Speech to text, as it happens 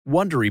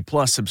Wondery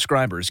Plus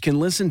subscribers can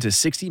listen to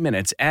 60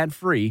 Minutes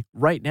ad-free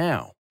right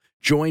now.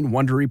 Join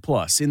Wondery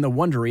Plus in the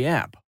Wondery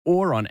app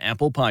or on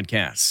Apple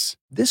Podcasts.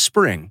 This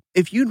spring,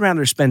 if you'd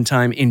rather spend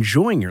time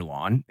enjoying your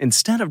lawn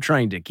instead of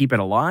trying to keep it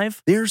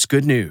alive, there's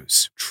good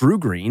news. True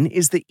Green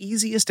is the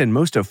easiest and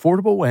most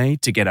affordable way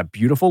to get a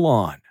beautiful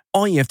lawn.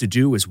 All you have to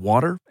do is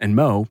water and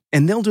mow,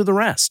 and they'll do the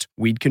rest.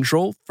 Weed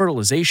control,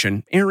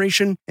 fertilization,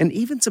 aeration, and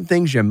even some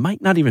things you might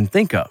not even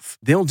think of.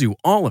 They'll do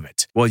all of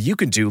it, while you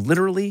can do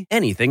literally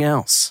anything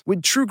else.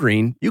 With True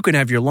Green, you can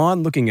have your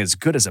lawn looking as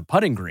good as a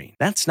putting green.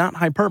 That's not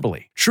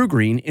hyperbole. True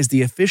Green is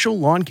the official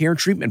lawn care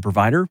treatment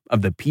provider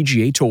of the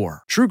PGA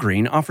Tour. True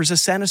Green offers a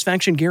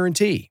satisfaction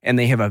guarantee, and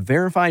they have a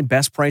verified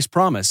best price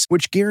promise,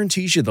 which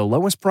guarantees you the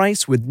lowest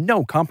price with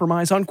no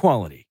compromise on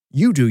quality.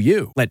 You do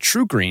you. Let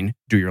True Green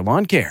do your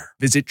lawn care.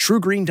 Visit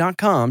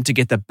TrueGreen.com to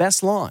get the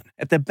best lawn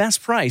at the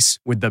best price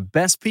with the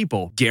best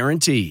people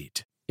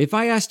guaranteed. If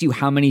I asked you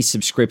how many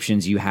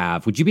subscriptions you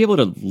have, would you be able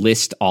to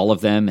list all of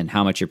them and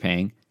how much you're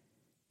paying?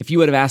 If you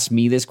would have asked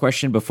me this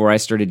question before I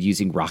started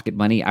using Rocket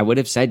Money, I would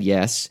have said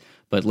yes,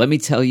 but let me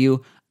tell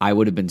you, I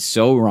would have been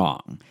so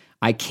wrong.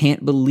 I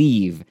can't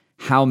believe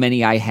how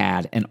many I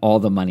had and all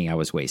the money I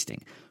was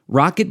wasting.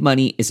 Rocket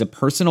Money is a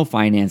personal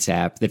finance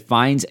app that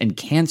finds and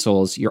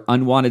cancels your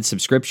unwanted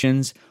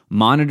subscriptions,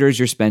 monitors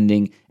your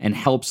spending, and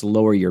helps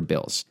lower your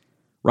bills.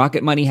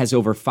 Rocket Money has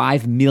over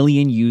 5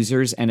 million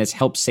users and has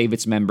helped save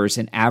its members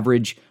an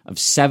average of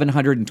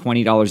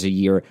 $720 a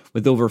year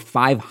with over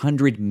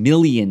 500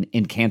 million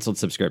in canceled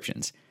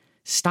subscriptions.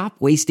 Stop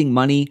wasting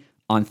money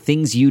on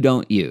things you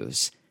don't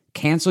use.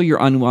 Cancel your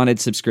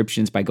unwanted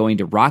subscriptions by going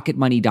to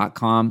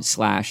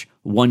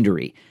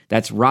rocketmoney.com/Wondery.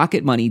 That's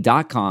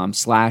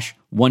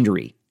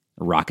rocketmoney.com/Wondery.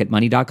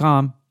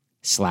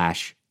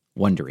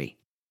 rocketmoney.com/Wondery.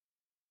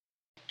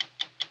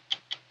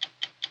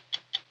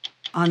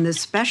 On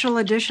this special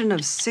edition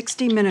of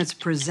 60 Minutes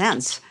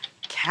Presents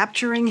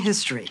Capturing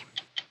History.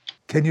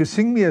 Can you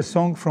sing me a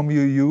song from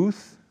your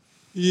youth?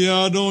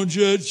 Yeah, don't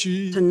judge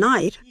you.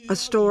 Tonight, a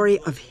story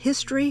of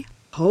history,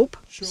 hope,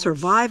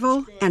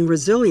 survival, and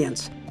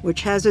resilience,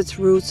 which has its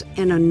roots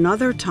in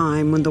another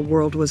time when the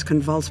world was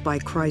convulsed by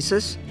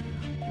crisis,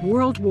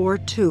 World War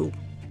II.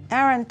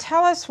 Aaron,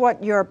 tell us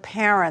what your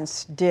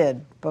parents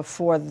did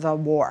before the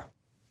war.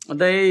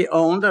 They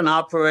owned and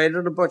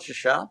operated a butcher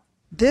shop.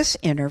 This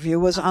interview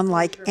was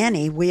unlike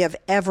any we have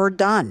ever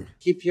done.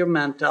 Keep your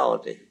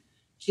mentality.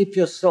 Keep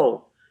your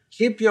soul.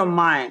 Keep your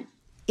mind.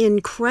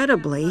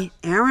 Incredibly,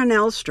 Aaron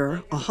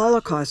Elster, a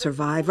Holocaust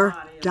survivor,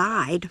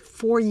 died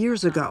 4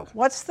 years ago.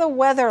 What's the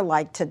weather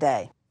like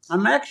today?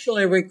 I'm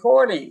actually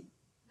recording.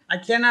 I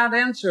cannot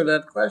answer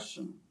that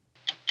question.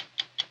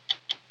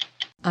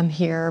 I'm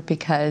here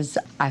because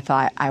I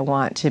thought I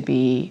want to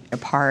be a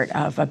part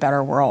of a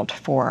better world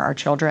for our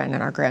children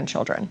and our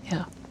grandchildren.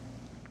 Yeah.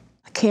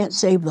 I can't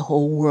save the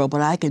whole world,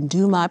 but I can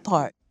do my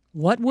part.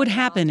 What would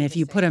happen if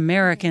you put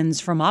Americans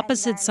from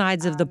opposite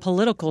sides of the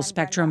political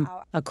spectrum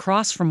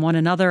across from one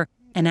another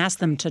and asked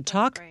them to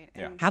talk?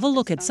 Have a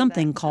look at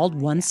something called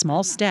One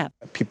Small Step.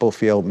 People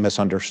feel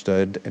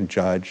misunderstood and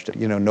judged.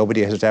 You know,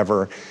 nobody has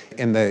ever,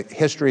 in the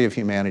history of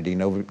humanity,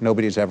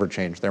 nobody's ever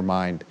changed their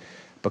mind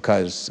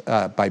because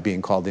by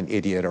being called an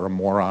idiot or a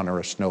moron or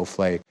a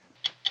snowflake.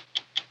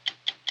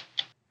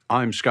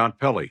 I'm Scott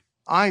Pelley.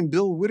 I'm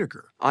Bill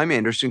Whitaker. I'm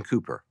Anderson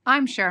Cooper.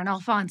 I'm Sharon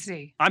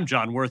Alfonsi. I'm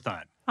John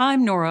Wertheim.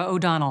 I'm Nora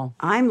O'Donnell.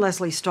 I'm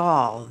Leslie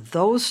Stahl.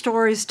 Those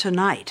stories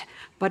tonight.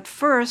 But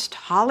first,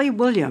 Holly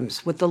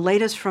Williams with the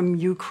latest from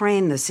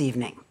Ukraine this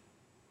evening.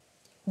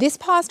 This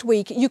past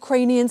week,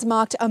 Ukrainians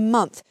marked a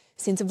month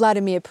since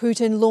Vladimir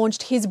Putin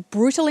launched his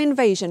brutal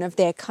invasion of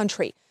their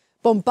country,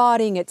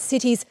 bombarding its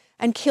cities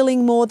and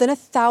killing more than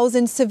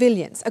 1,000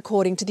 civilians,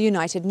 according to the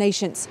United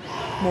Nations.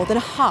 More than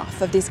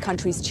half of this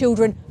country's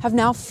children have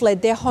now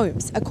fled their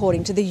homes,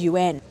 according to the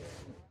UN.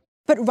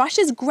 But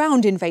Russia's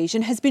ground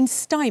invasion has been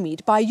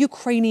stymied by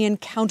Ukrainian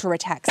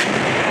counterattacks.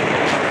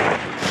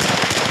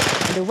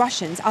 And the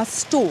Russians are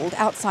stalled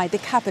outside the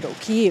capital,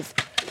 Kyiv.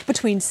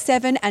 Between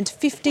 7,000 and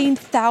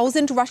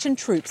 15,000 Russian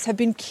troops have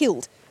been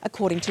killed,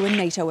 according to a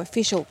NATO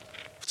official.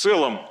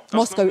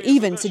 Moscow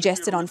even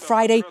suggested on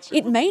Friday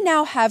it may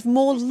now have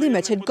more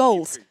limited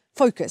goals,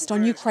 focused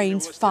on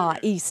Ukraine's far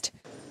east.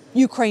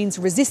 Ukraine's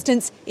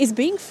resistance is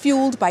being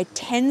fueled by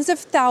tens of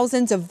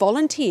thousands of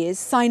volunteers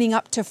signing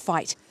up to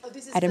fight.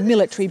 At a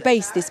military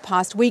base this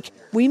past week,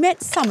 we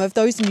met some of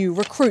those new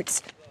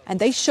recruits, and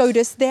they showed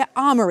us their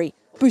armoury,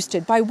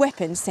 boosted by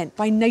weapons sent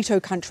by NATO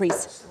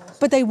countries.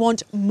 But they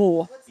want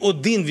more.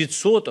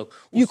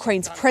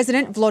 Ukraine's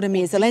President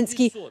Volodymyr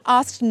Zelensky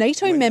asked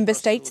NATO member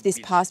states this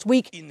past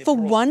week for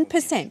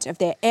 1% of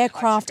their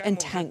aircraft and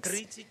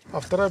tanks.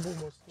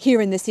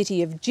 Here in the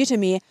city of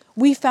Zhytomyr,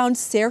 we found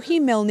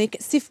Serhiy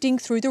Melnik sifting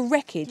through the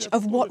wreckage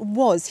of what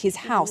was his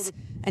house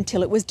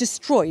until it was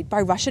destroyed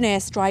by Russian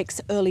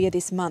airstrikes earlier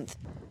this month.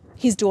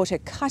 His daughter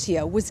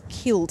Katya was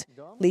killed,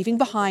 leaving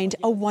behind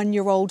a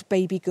 1-year-old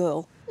baby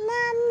girl.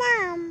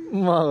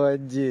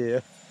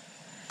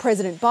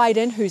 President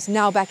Biden, who's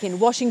now back in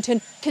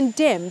Washington,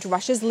 condemned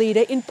Russia's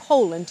leader in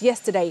Poland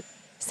yesterday,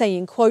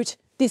 saying, quote,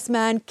 This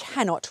man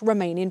cannot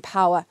remain in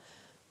power.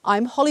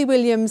 I'm Holly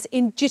Williams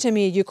in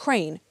Zhytomyr,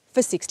 Ukraine,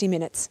 for 60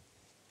 Minutes.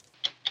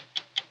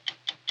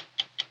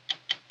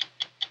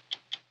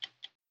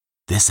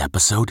 This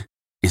episode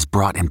is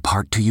brought in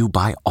part to you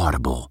by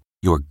Audible,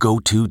 your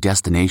go-to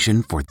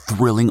destination for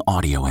thrilling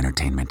audio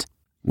entertainment.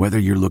 Whether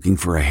you're looking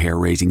for a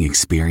hair-raising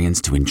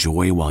experience to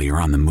enjoy while you're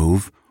on the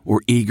move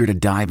or eager to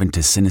dive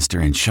into sinister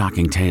and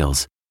shocking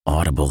tales,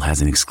 Audible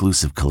has an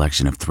exclusive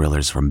collection of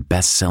thrillers from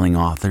best-selling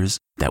authors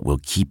that will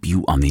keep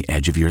you on the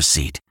edge of your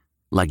seat.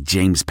 Like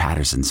James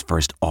Patterson's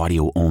first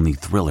audio-only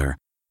thriller,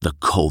 The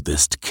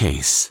Coldest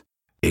Case.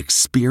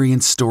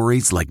 Experience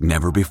stories like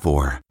never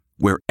before,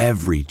 where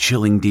every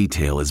chilling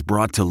detail is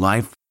brought to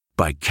life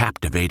by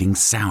captivating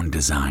sound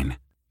design.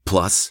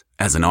 Plus,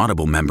 as an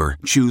Audible member,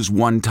 choose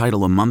one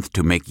title a month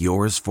to make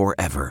yours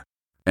forever.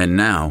 And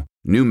now,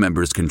 new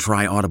members can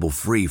try Audible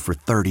free for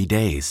 30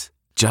 days.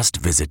 Just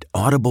visit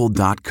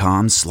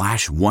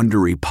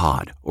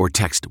audible.com/WonderyPod or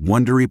text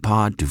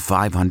WonderyPod to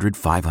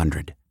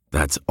 500-500.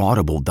 That's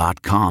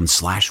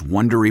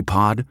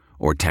audible.com/WonderyPod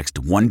or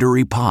text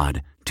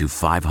WonderyPod to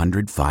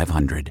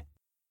 500-500.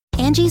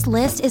 Angie's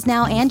List is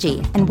now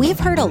Angie, and we've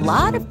heard a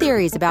lot of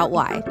theories about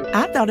why.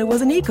 I thought it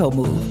was an eco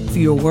move.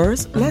 Fewer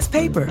words, less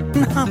paper.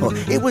 No,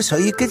 it was so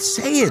you could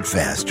say it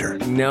faster.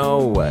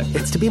 No,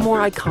 it's to be more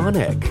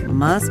iconic.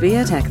 Must be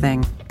a tech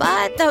thing.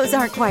 But those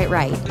aren't quite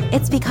right.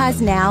 It's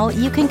because now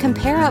you can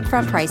compare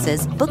upfront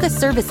prices, book a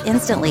service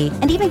instantly,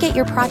 and even get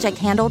your project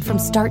handled from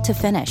start to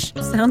finish.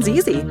 Sounds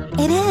easy.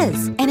 It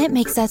is, and it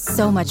makes us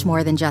so much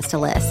more than just a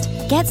list.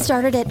 Get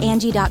started at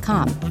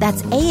Angie.com.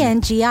 That's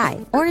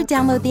ANGI, or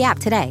download the app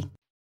today.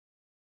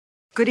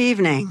 Good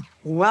evening.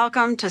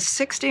 Welcome to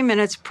 60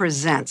 Minutes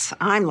Presents.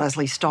 I'm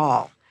Leslie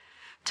Stahl.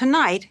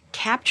 Tonight,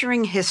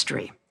 Capturing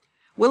History.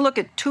 We'll look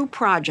at two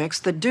projects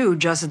that do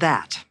just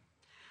that.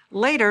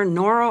 Later,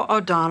 Norah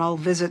O'Donnell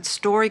visits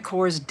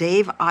StoryCorps'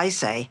 Dave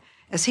Isay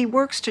as he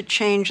works to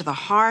change the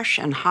harsh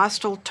and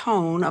hostile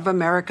tone of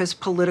America's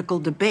political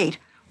debate,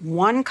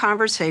 one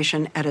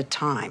conversation at a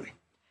time.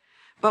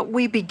 But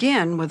we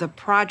begin with a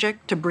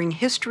project to bring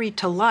history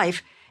to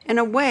life in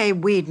a way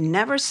we'd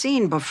never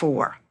seen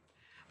before.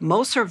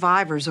 Most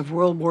survivors of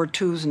World War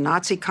II's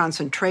Nazi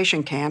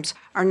concentration camps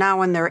are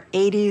now in their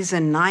 80s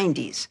and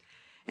 90s,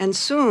 and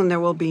soon there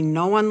will be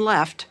no one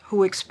left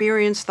who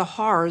experienced the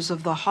horrors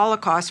of the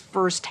Holocaust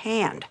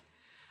firsthand,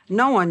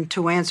 no one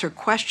to answer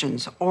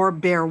questions or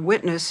bear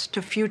witness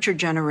to future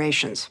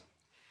generations.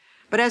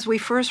 But as we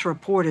first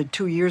reported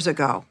 2 years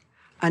ago,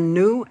 a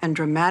new and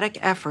dramatic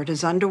effort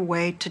is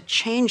underway to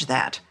change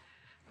that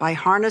by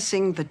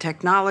harnessing the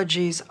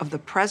technologies of the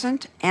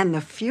present and the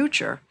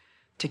future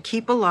to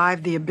keep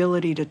alive the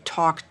ability to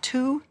talk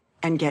to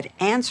and get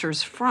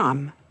answers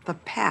from the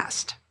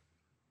past.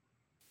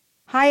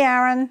 Hi,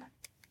 Aaron.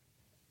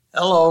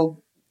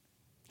 Hello.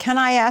 Can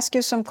I ask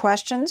you some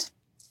questions?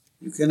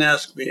 You can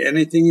ask me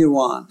anything you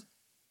want,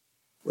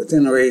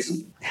 within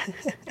reason.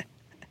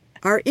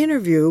 Our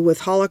interview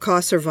with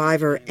Holocaust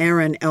survivor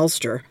Aaron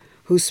Elster,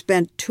 who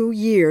spent 2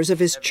 years of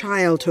his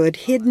childhood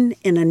hidden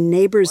in a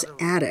neighbor's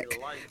attic,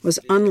 was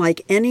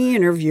unlike any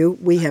interview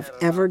we have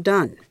ever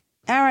done.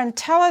 Aaron,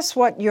 tell us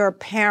what your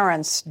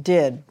parents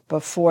did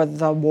before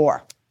the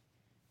war.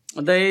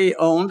 They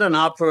owned and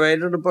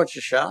operated a butcher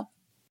shop.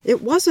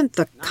 It wasn't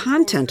the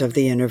content of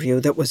the interview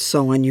that was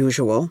so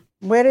unusual.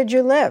 Where did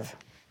you live?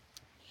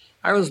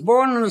 I was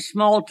born in a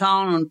small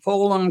town in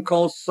Poland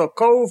called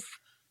Sokow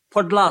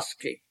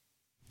Podlaski.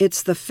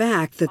 It's the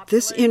fact that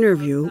this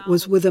interview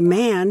was with a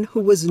man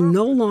who was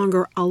no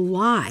longer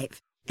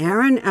alive.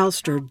 Aaron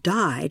Elster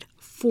died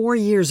 4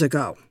 years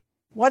ago.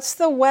 What's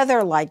the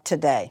weather like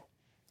today?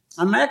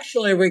 I'm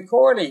actually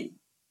recording.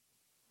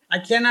 I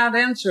cannot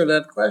answer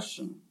that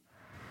question.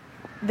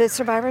 The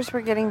survivors were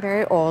getting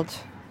very old.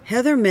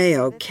 Heather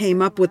Mayo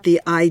came up with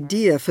the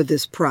idea for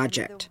this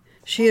project.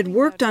 She had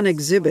worked on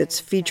exhibits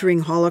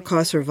featuring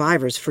Holocaust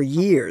survivors for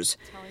years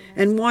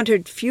and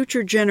wanted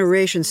future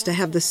generations to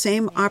have the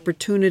same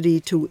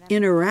opportunity to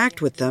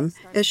interact with them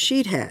as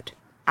she'd had.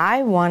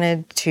 I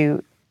wanted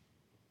to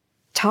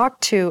talk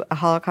to a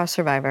Holocaust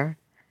survivor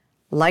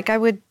like I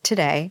would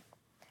today,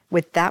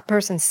 with that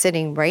person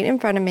sitting right in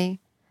front of me,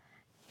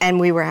 and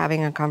we were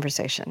having a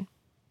conversation.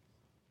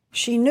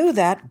 She knew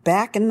that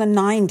back in the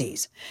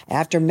 90s.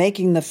 After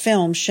making the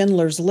film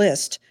Schindler's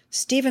List,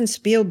 Steven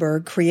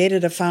Spielberg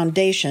created a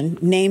foundation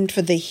named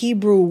for the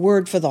Hebrew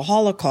word for the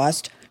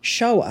Holocaust,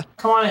 Shoah.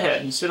 Come on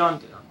ahead and sit on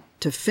down.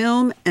 To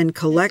film and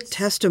collect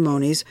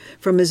testimonies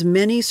from as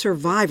many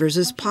survivors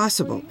as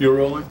possible. You're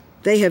rolling?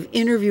 They have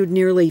interviewed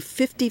nearly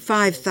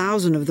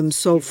 55,000 of them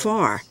so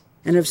far,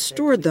 and have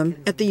stored them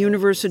at the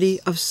University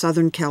of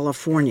Southern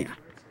California.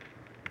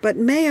 But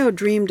Mayo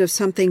dreamed of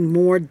something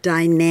more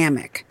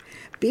dynamic,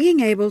 being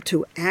able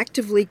to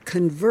actively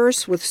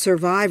converse with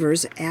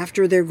survivors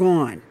after they're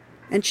gone.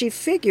 And she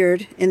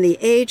figured in the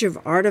age of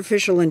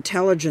artificial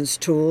intelligence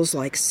tools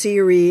like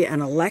Siri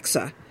and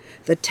Alexa,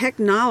 the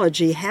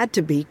technology had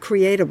to be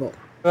creatable.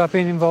 I've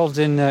been involved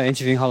in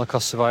interviewing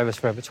Holocaust survivors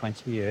for over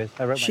 20 years.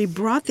 She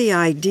brought the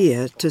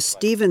idea to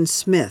Stephen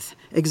Smith,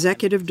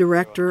 executive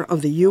director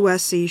of the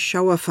USC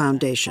Shoah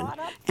Foundation,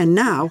 and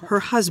now her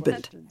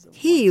husband.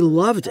 He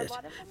loved it,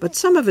 but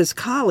some of his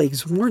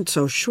colleagues weren't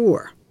so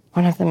sure.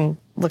 One of them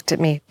looked at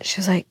me. She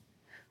was like,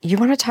 "You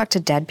want to talk to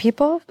dead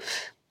people?"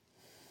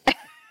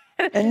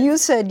 And you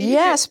said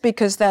yes,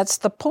 because that's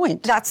the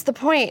point. That's the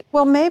point.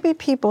 Well, maybe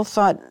people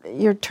thought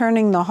you're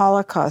turning the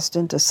Holocaust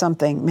into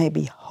something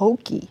maybe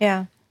hokey.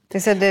 Yeah. They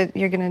said that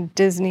you're going to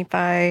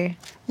Disney-fy,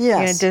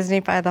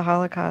 the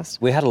Holocaust.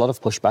 We had a lot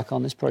of pushback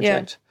on this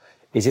project.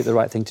 Yeah. Is it the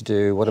right thing to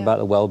do? What about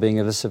the well-being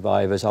of the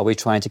survivors? Are we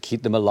trying to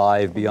keep them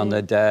alive beyond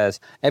their death?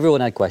 Everyone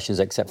had questions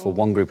except for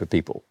one group of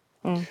people,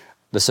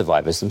 the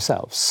survivors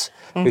themselves,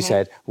 who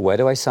said, where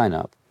do I sign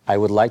up? I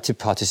would like to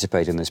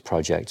participate in this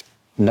project.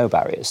 No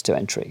barriers to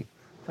entry.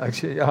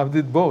 Actually, I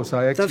did both.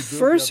 The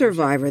first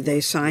survivor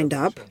they signed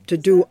up to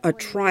do a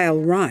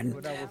trial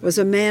run was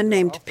a man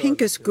named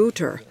Pinchas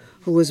Guter,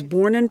 who was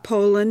born in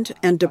Poland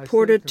and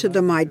deported to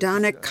the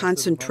Majdanek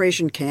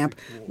concentration camp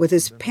with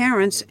his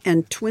parents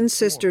and twin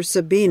sister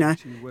Sabina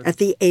at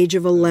the age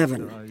of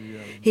 11.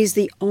 He's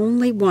the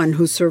only one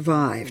who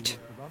survived.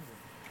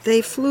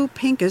 They flew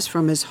Pinchas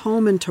from his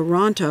home in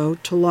Toronto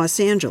to Los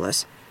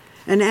Angeles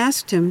and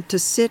asked him to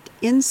sit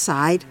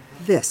inside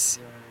this.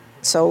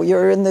 So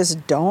you're in this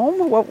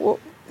dome? What?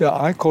 Yeah,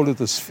 I call it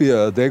a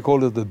sphere, they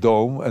call it a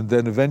dome, and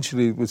then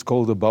eventually it was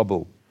called a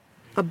bubble.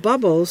 A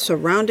bubble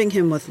surrounding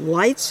him with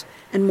lights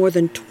and more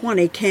than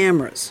 20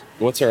 cameras.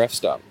 What's our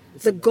f-stop?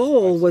 The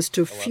goal was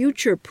to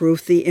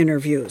future-proof the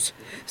interviews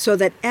so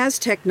that as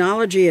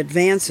technology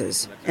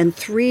advances and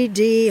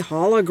 3D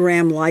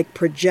hologram-like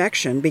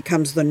projection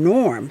becomes the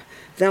norm,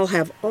 they'll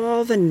have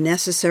all the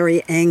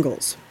necessary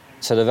angles.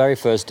 So the very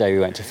first day we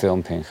went to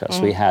film Pinchas,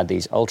 we had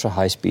these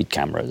ultra-high-speed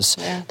cameras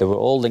that were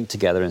all linked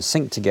together and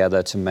synced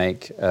together to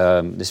make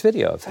this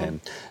video of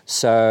him.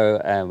 So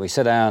we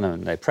sit down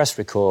and they press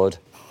record,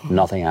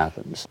 nothing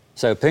happens.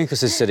 So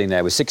Pinchas is sitting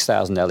there with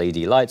 6,000 LED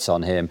lights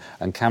on him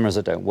and cameras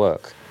that don't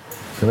work.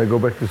 Can I go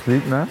back to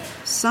sleep now?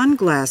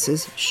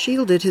 Sunglasses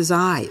shielded his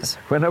eyes.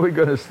 When are we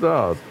going to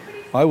start?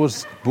 I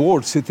was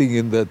bored sitting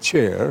in that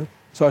chair,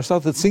 so I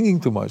started singing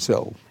to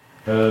myself.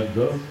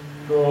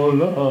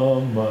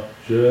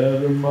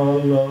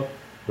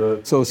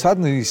 So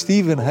suddenly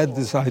Stephen had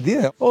this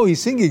idea. Oh,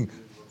 he's singing.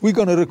 We're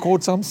going to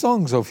record some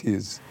songs of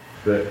his.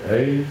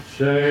 He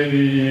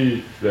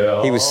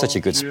was such a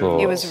good sport.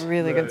 He was a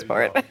really good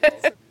sport.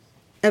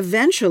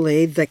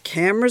 Eventually, the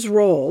cameras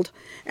rolled,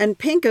 and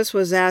Pinchas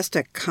was asked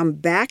to come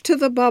back to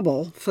the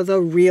bubble for the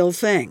real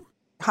thing.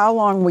 How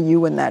long were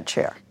you in that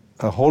chair?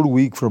 A whole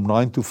week from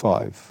 9 to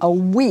 5. A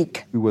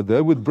week? We were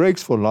there with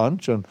breaks for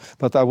lunch,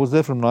 but I was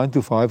there from 9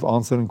 to 5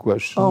 answering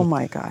questions. Oh,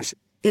 my gosh.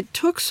 It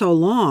took so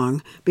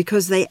long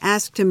because they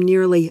asked him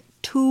nearly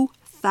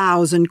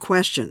 2,000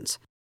 questions.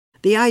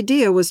 The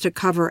idea was to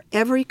cover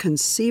every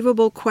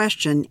conceivable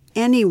question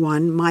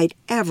anyone might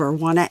ever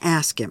want to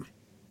ask him.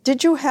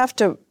 Did you have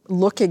to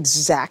look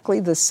exactly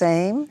the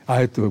same?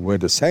 I had to wear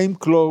the same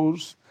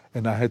clothes,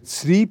 and I had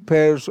 3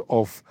 pairs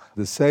of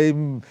the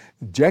same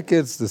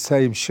jackets, the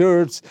same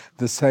shirts,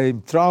 the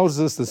same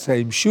trousers, the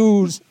same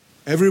shoes.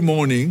 Every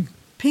morning,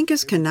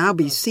 Pinchas can now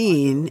be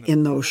seen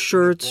in those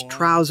shirts,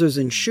 trousers,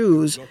 and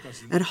shoes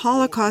at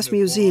Holocaust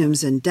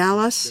museums in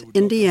Dallas,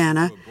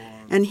 Indiana,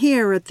 and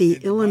here at the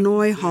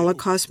Illinois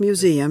Holocaust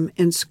Museum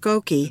in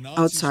Skokie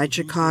outside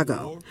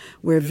Chicago,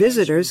 where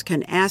visitors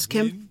can ask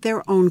him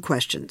their own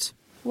questions.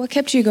 What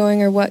kept you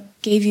going, or what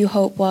gave you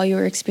hope while you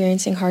were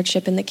experiencing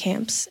hardship in the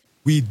camps?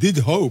 We did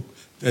hope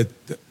that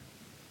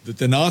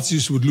the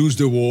Nazis would lose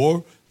the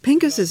war.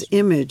 Pinchas's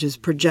image is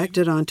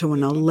projected onto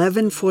an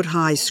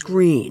 11-foot-high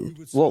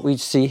screen. What we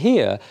see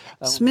here...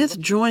 Smith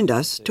joined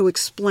us to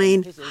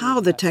explain how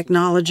the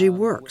technology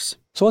works.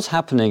 So what's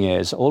happening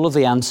is all of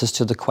the answers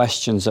to the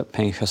questions that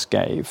Pinchas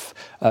gave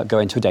go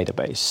into a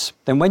database.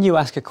 Then when you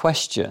ask a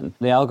question,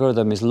 the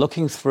algorithm is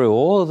looking through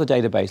all of the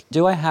database.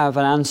 Do I have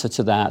an answer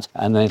to that?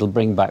 And then it'll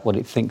bring back what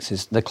it thinks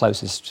is the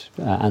closest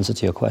answer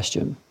to your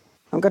question.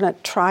 I'm going to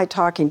try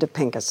talking to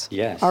Pinchas.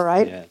 Yes. All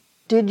right? Yeah.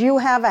 Did you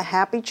have a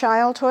happy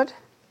childhood?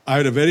 I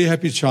had a very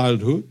happy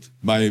childhood.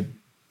 My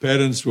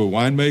parents were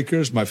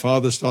winemakers. My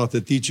father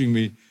started teaching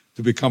me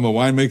to become a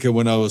winemaker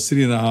when I was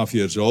 3.5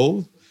 years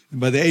old. And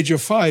by the age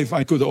of 5,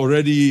 I could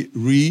already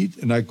read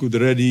and I could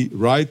already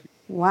write.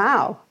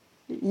 Wow.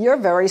 You're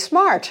very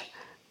smart.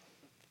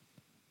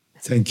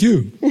 Thank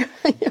you.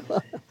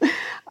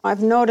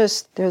 I've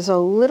noticed there's a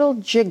little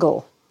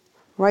jiggle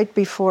right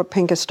before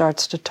Pinchas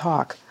starts to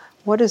talk.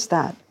 What is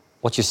that?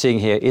 What you're seeing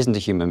here isn't a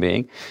human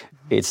being.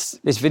 It's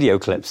video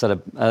clips that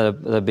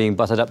are being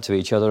butted up to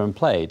each other and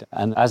played.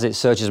 And as it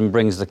searches and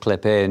brings the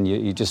clip in,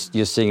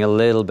 you're seeing a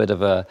little bit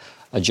of a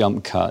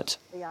jump cut.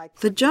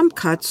 The jump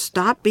cuts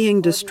stopped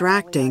being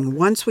distracting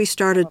once we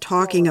started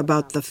talking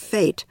about the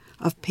fate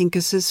of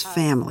Pinchas's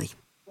family.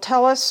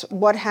 Tell us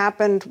what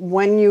happened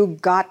when you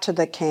got to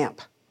the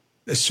camp.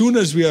 As soon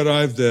as we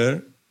arrived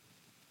there,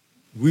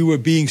 we were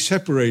being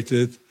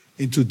separated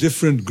into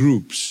different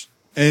groups.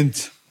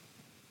 And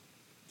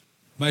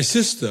My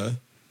sister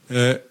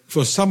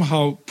was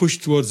somehow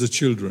pushed towards the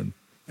children.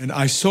 And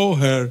I saw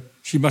her,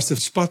 she must have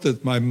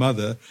spotted my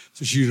mother.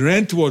 So she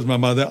ran towards my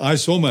mother. I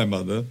saw my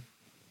mother.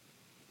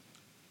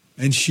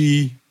 And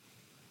she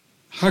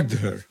hugged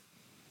her.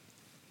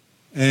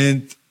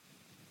 And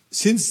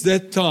since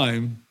that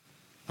time,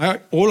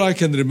 all I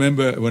can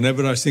remember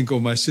whenever I think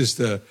of my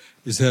sister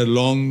is her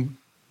long,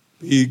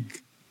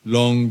 big,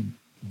 long,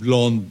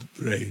 blonde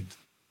braid.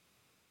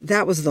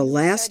 That was the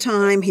last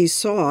time he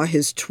saw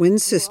his twin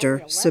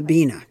sister,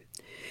 Sabina.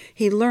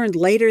 He learned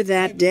later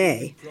that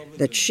day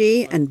that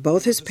she and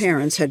both his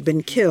parents had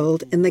been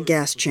killed in the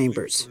gas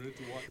chambers.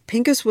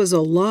 Pincus was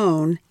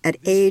alone at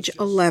age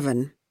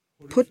 11,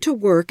 put to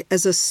work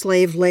as a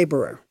slave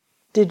laborer.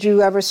 Did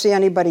you ever see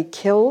anybody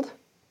killed?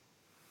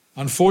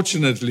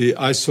 Unfortunately,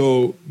 I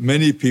saw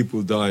many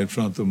people die in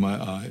front of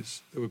my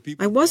eyes.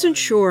 I wasn't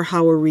sure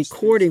how a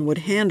recording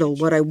would handle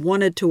what I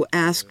wanted to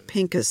ask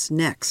Pincus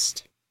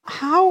next.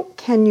 How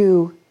can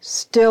you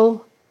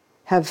still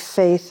have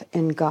faith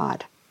in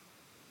God?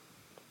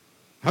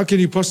 How can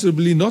you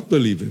possibly not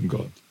believe in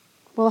God?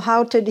 Well,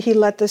 how did he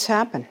let this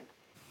happen?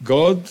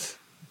 God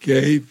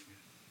gave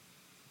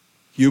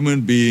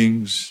human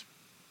beings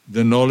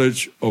the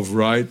knowledge of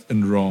right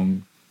and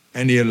wrong,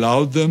 and he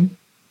allowed them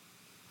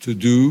to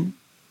do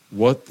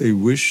what they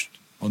wished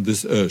on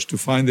this earth, to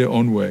find their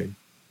own way.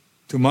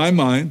 To my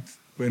mind,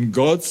 when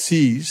God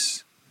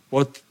sees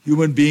what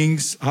human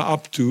beings are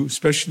up to,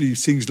 especially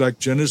things like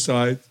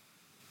genocide,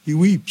 he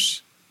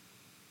weeps.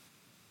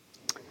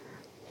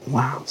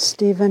 Wow.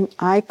 Stephen,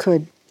 I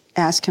could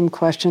ask him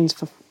questions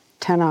for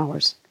 10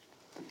 hours.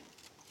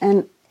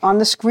 And on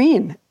the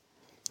screen.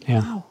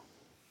 Yeah. Wow.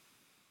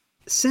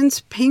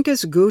 Since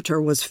Pincus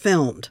Gutter was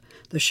filmed,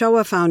 the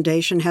Shoah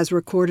Foundation has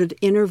recorded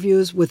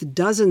interviews with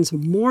dozens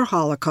more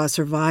Holocaust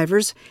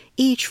survivors,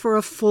 each for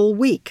a full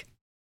week.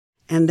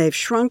 And they've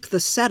shrunk the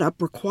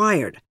setup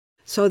required,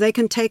 so they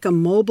can take a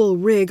mobile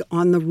rig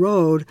on the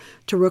road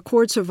to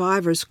record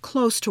survivors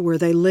close to where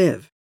they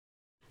live.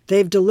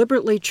 They've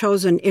deliberately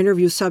chosen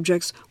interview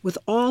subjects with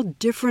all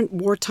different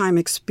wartime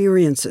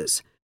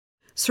experiences.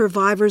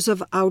 Survivors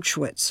of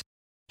Auschwitz,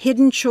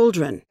 hidden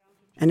children,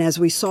 and as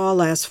we saw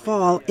last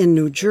fall in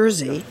New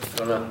Jersey,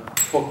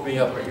 Hook me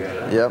up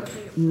again. Yep.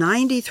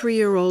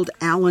 93-year-old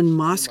Alan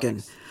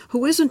Moskin,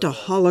 who isn't a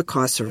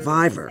Holocaust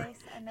survivor.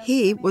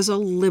 He was a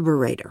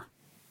liberator.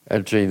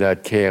 Entering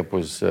that camp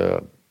was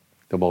the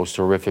most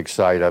horrific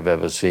sight I've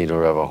ever seen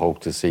or ever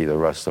hope to see the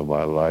rest of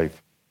my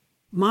life.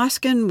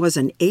 Moskin was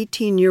an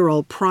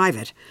 18-year-old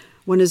private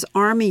when his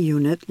army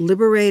unit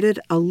liberated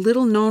a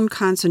little-known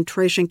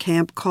concentration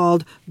camp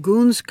called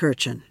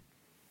Gunskirchen.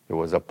 There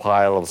was a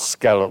pile of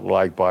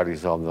skeleton-like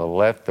bodies on the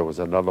left. There was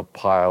another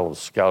pile of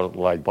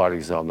skeleton-like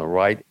bodies on the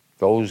right.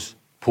 Those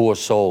poor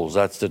souls,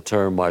 that's the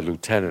term my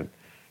lieutenant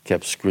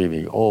kept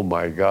screaming, "Oh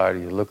my God,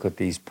 you look at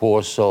these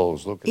poor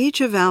souls." Each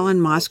of Alan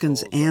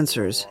Moskin's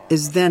answers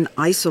is then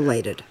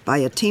isolated by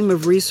a team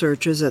of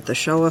researchers at the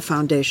Shoah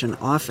Foundation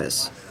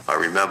office. I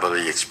remember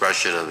the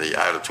expression and the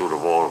attitude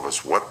of all of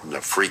us. What in the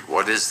freak,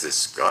 what is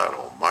this, God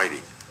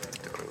Almighty?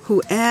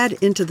 Who add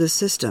into the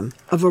system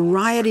a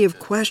variety of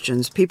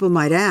questions people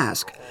might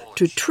ask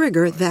to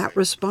trigger that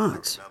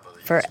response.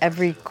 For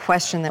every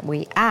question that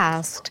we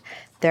asked,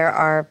 there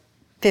are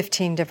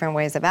 15 different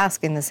ways of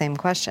asking the same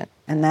question.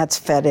 And that's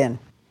fed in.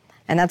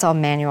 And that's all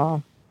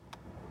manual.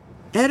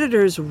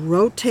 Editors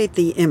rotate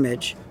the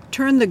image,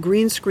 turn the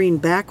green screen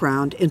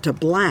background into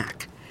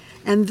black,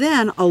 and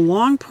then a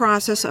long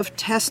process of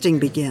testing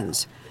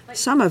begins,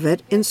 some of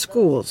it in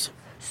schools.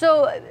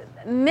 So,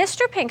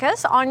 Mr.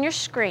 Pincus, on your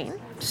screen.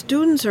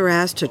 Students are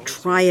asked to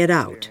try it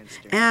out,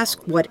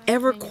 ask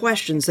whatever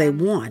questions they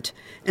want,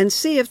 and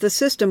see if the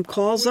system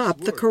calls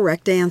up the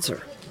correct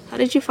answer. How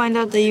did you find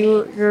out that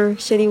your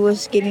city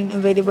was getting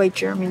invaded by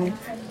Germany?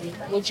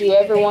 Would you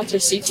ever want to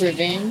seek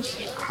revenge?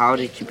 How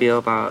did you feel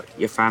about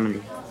your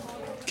family?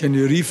 Can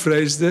you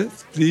rephrase that,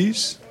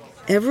 please?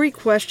 Every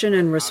question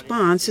and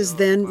response is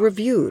then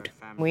reviewed.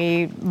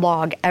 We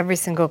log every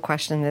single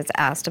question that's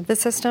asked of the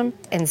system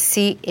and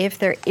see if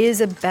there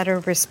is a better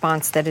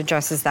response that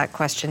addresses that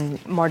question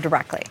more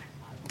directly.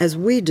 As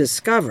we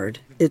discovered,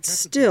 it's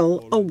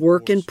still a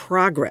work in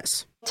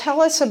progress.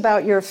 Tell us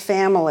about your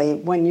family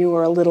when you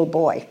were a little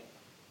boy.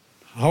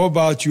 How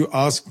about you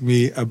ask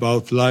me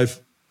about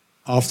life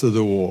after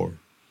the war?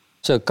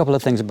 So a couple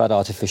of things about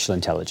artificial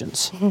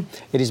intelligence.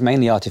 It is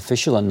mainly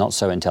artificial and not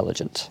so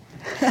intelligent.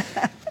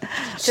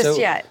 Just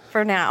yet,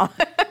 for now.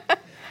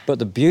 But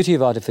the beauty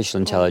of artificial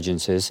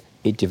intelligence is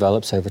it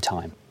develops over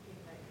time.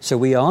 So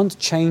we aren't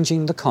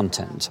changing the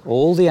content.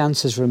 All the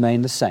answers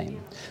remain the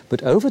same.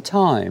 But over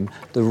time,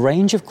 the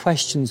range of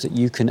questions that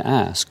you can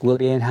ask will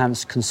be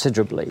enhanced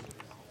considerably.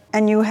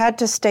 And you had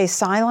to stay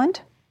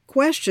silent?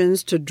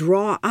 Questions to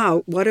draw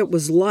out what it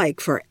was like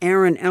for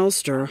Aaron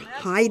Elster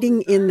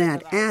hiding in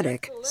that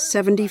attic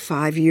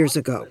 75 years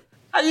ago.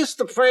 I used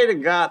to pray to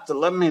God to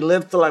let me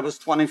live till I was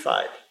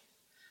 25.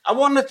 I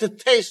wanted to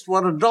taste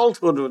what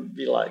adulthood would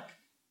be like.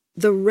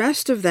 The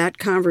rest of that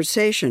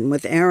conversation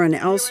with Aaron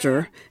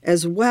Elster,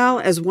 as well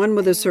as one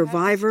with a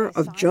survivor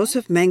of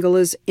Joseph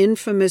Mengele's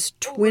infamous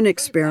twin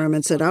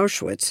experiments at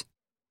Auschwitz,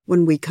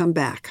 when we come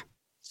back.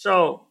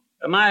 So,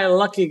 am I a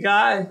lucky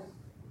guy?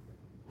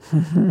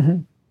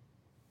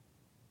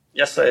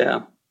 Yes, I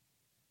am.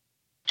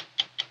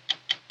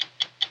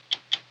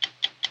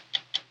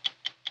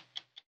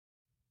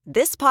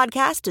 This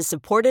podcast is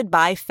supported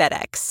by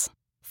FedEx.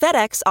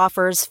 FedEx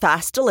offers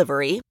fast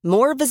delivery,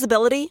 more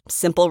visibility,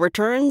 simple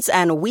returns,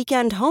 and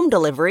weekend home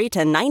delivery to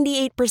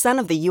 98%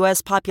 of the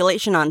U.S.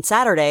 population on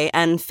Saturday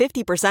and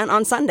 50%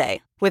 on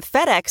Sunday. With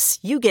FedEx,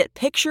 you get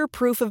picture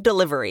proof of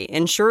delivery,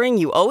 ensuring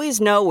you always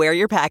know where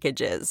your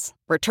package is.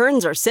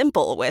 Returns are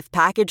simple with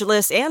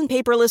packageless and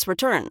paperless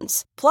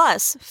returns.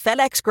 Plus,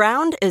 FedEx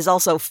Ground is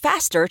also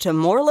faster to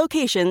more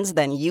locations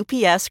than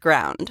UPS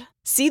Ground.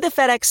 See the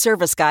FedEx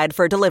service guide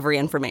for delivery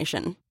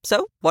information.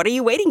 So, what are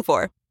you waiting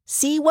for?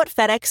 See what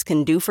FedEx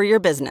can do for your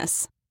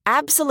business.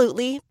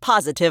 Absolutely,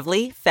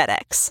 positively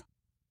FedEx.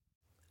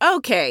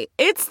 Okay,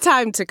 it's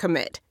time to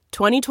commit.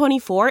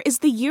 2024 is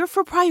the year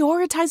for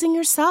prioritizing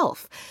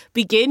yourself.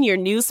 Begin your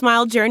new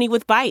smile journey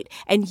with Byte,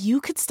 and you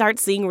could start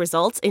seeing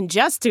results in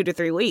just 2 to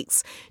 3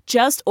 weeks.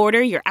 Just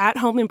order your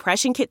at-home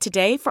impression kit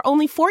today for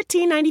only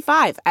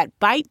 $14.95 at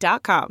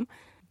Byte.com.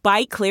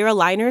 Byte Clear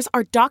aligners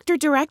are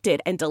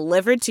doctor-directed and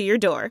delivered to your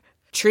door.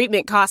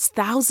 Treatment costs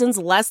thousands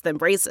less than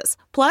braces.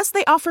 Plus,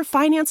 they offer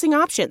financing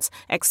options,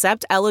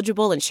 accept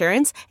eligible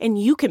insurance,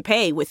 and you can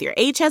pay with your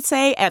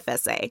HSA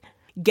FSA.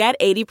 Get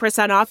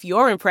 80% off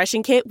your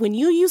impression kit when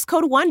you use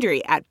code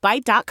WONDERY at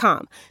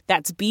Byte.com.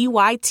 That's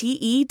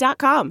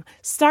BYTE.com.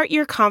 Start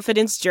your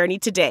confidence journey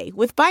today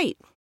with Byte.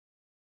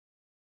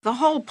 The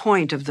whole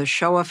point of the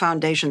Shoah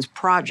Foundation's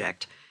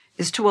project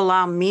is to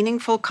allow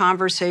meaningful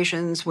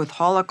conversations with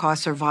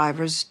Holocaust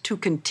survivors to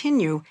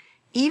continue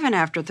even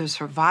after the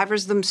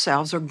survivors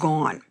themselves are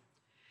gone.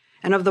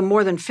 And of the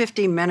more than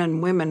 50 men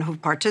and women who've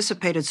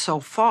participated so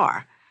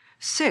far,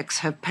 6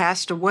 have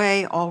passed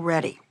away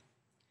already.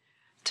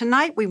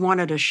 Tonight, we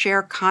wanted to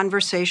share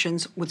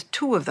conversations with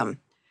 2 of them,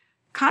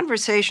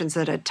 conversations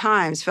that at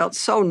times felt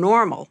so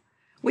normal,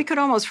 we could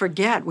almost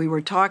forget we were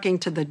talking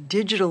to the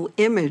digital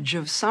image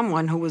of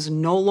someone who was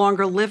no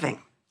longer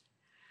living.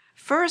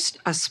 First,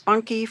 a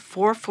spunky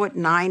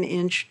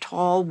 4'9"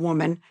 tall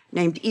woman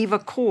named Eva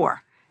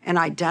Kor, an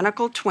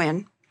identical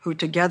twin who,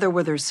 together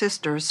with her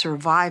sister,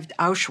 survived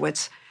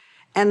Auschwitz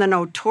and the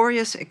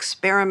notorious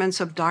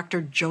experiments of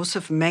Dr.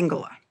 Joseph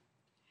Mengele.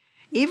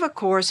 Eva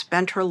Kor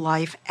spent her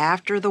life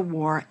after the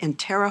war in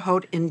Terre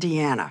Haute,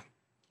 Indiana.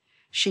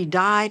 She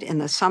died in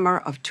the summer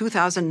of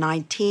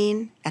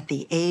 2019 at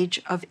the age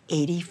of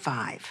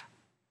 85.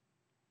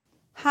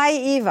 Hi,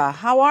 Eva.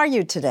 How are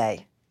you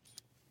today?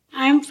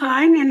 I'm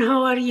fine, and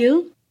how are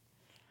you?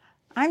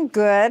 I'm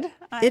good.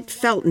 It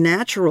felt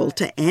natural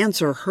to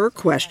answer her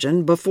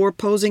question before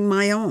posing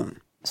my own.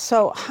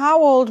 So,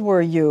 how old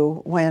were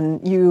you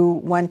when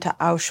you went to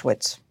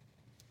Auschwitz?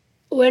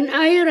 When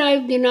I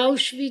arrived in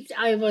Auschwitz,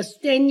 I was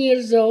 10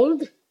 years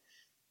old,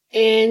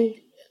 and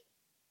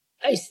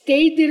I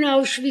stayed in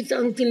Auschwitz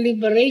until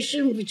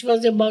liberation, which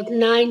was about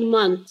 9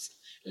 months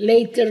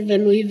later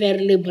when we were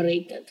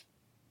liberated.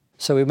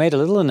 So we made a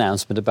little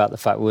announcement about the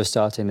fact we were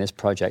starting this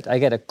project. I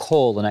get a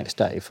call the next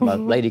day from a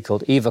lady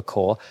called Eva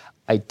Kor.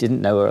 I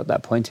didn't know her at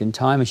that point in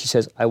time. And she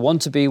says, I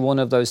want to be one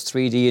of those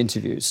 3D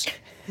interviews.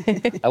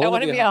 I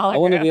want to be a hologram. I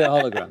want to be a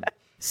hologram.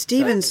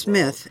 Stephen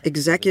Smith,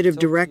 executive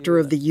director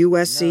of the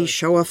USC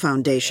Shoah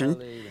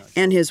Foundation,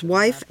 and his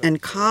wife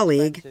and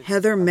colleague,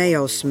 Heather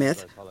Mayo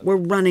Smith, were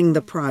running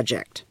the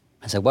project.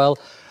 I said, well,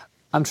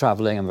 I'm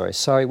traveling. I'm very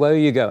sorry. Where are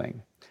you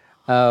going?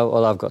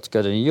 Well, I've got to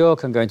go to New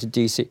York. I'm going to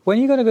D.C. When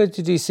are you going to go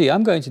to D.C.?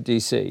 I'm going to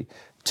D.C.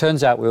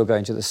 Turns out we were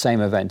going to the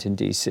same event in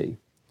D.C.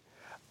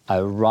 I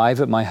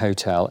arrive at my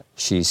hotel.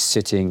 She's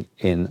sitting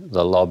in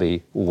the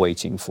lobby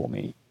waiting for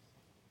me.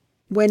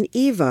 When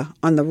Eva,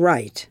 on the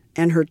right,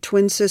 and her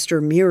twin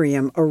sister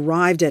Miriam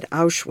arrived at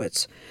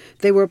Auschwitz,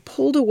 they were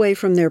pulled away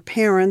from their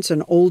parents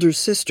and older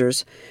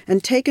sisters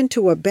and taken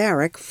to a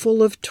barrack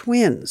full of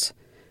twins.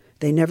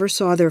 They never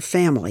saw their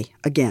family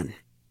again.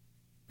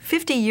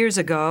 50 years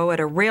ago at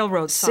a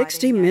railroad side...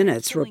 60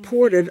 Minutes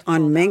reported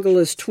on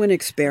Mengele's twin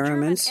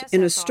experiments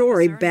in a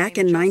story back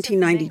in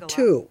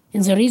 1992.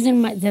 And the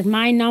reason that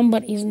my number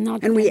is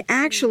not... And we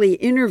actually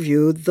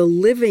interviewed the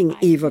living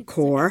Eva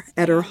Kor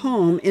at her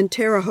home in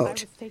Terre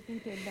Haute.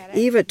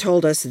 Eva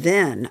told us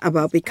then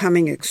about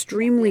becoming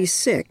extremely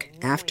sick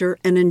after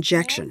an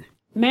injection.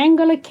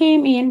 Mengele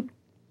came in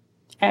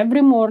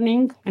every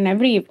morning and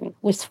every evening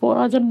with 4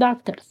 other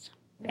doctors.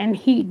 And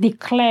he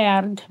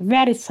declared,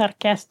 very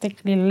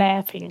sarcastically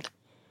laughing,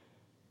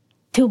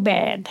 too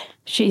bad,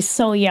 she's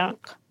so young.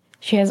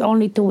 She has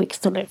only 2 weeks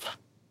to live.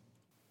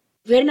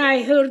 When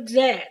I heard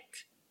that,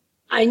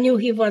 I knew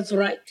he was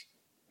right.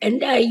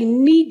 And I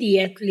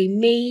immediately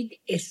made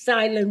a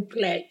silent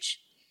pledge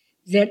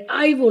that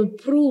I will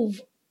prove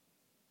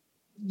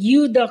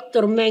you,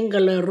 Dr.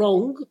 Mengele,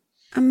 wrong,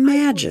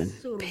 Imagine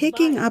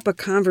picking up a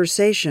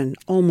conversation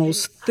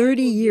almost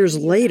 30 years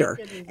later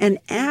and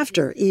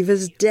after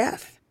Eva's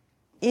death.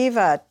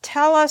 Eva,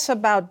 tell us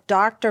about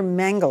Dr.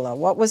 Mengele.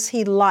 What was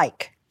he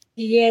like?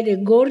 He had a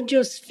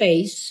gorgeous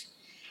face,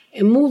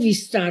 a movie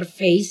star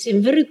face,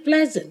 and very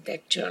pleasant,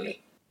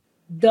 actually.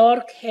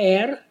 Dark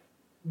hair,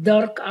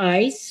 dark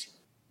eyes.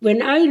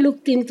 When I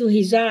looked into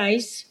his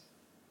eyes,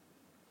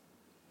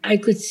 I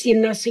could see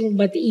nothing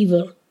but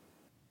evil.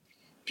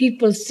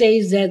 People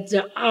say that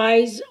the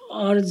eyes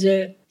are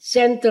the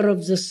center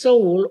of the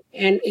soul,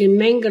 and in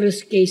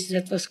Mengele's case,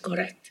 that was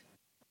correct.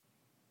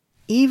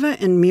 Eva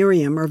and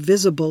Miriam are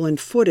visible in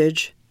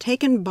footage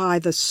taken by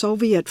the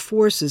Soviet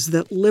forces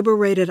that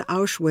liberated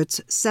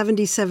Auschwitz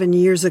 77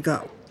 years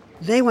ago.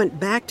 They went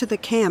back to the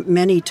camp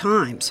many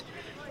times,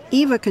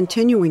 Eva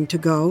continuing to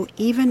go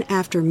even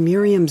after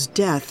Miriam's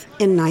death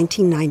in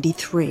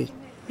 1993.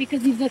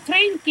 Because if the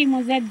train came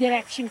in that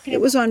direction... It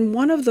was on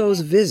one of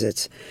those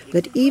visits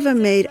that Eva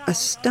made a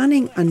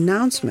stunning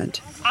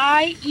announcement.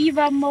 I,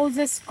 Eva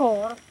Moses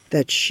Kor,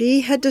 that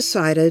she had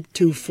decided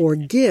to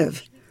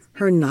forgive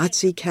her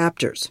Nazi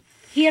captors.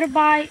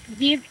 Hereby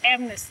give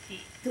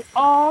amnesty to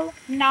all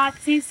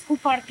Nazis who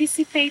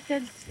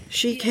participated.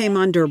 She came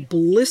under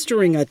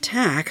blistering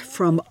attack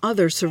from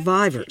other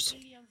survivors.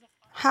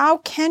 How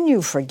can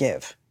you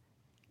forgive?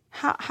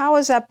 How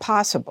is that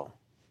possible?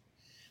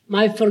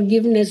 My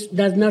forgiveness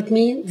does not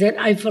mean that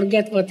I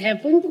forget what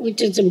happened,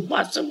 which is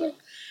impossible.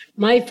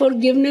 My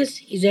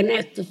forgiveness is an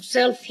act of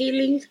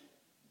self-healing,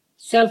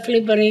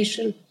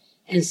 self-liberation,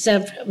 and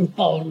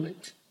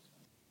self-empowerment.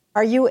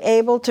 Are you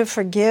able to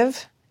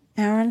forgive,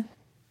 Aaron?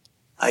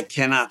 I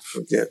cannot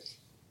forgive.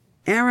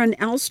 Aaron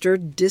Elster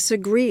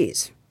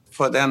disagrees.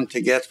 For them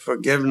to get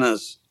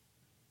forgiveness,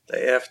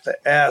 they have to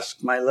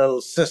ask my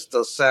little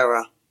sister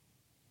Sarah,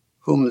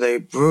 whom they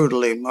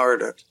brutally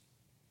murdered.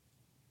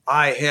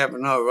 I have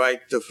no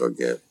right to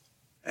forgive,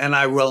 and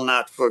I will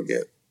not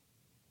forgive.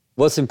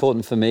 What's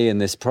important for me in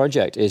this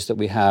project is that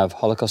we have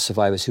Holocaust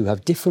survivors who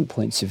have different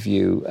points of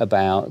view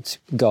about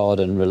God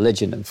and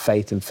religion and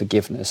faith and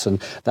forgiveness,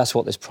 and that's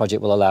what this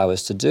project will allow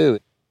us to do.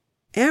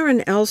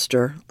 Aaron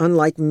Elster,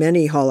 unlike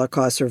many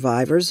Holocaust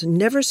survivors,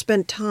 never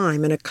spent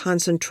time in a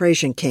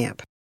concentration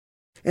camp.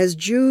 As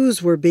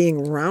Jews were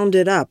being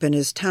rounded up in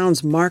his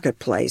town's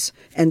marketplace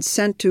and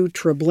sent to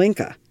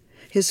Treblinka,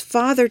 his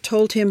father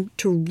told him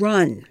to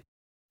run.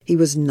 He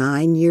was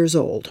 9 years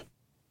old.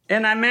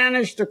 And I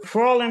managed to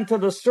crawl into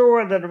the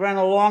sewer that ran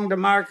along the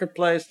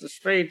marketplace, the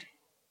street,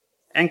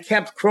 and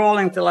kept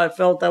crawling till I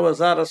felt I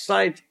was out of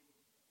sight.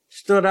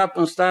 Stood up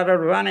and started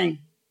running.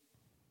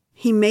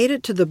 He made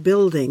it to the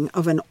building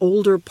of an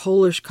older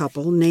Polish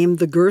couple named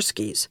the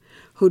Gurskis,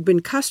 who'd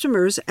been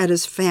customers at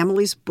his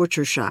family's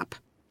butcher shop.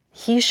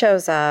 He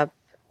shows up,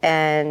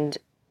 and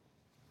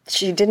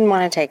she didn't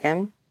want to take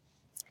him.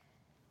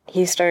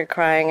 He started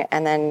crying,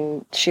 and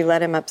then she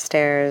led him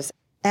upstairs.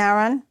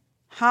 Aaron,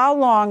 how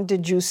long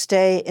did you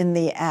stay in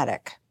the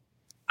attic?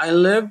 I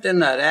lived in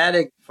that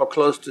attic for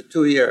close to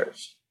 2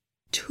 years.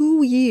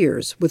 2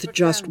 years with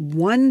just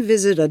one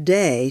visit a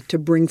day to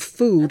bring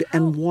food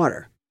and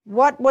water.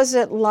 What was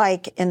it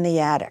like in the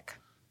attic?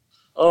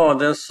 Oh,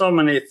 there's so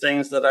many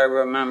things that I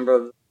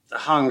remember. The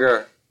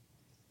hunger,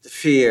 the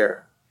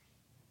fear,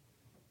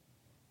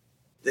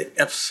 the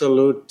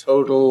absolute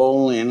total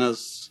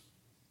loneliness.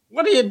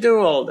 What do you do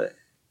all day?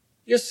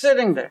 You're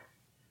sitting there.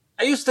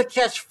 I used to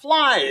catch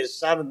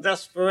flies out of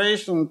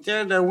desperation and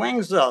tear their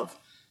wings off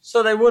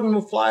so they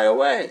wouldn't fly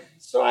away.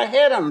 So I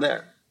hid them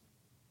there.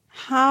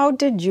 How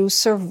did you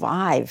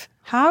survive?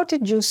 How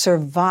did you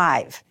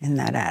survive in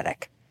that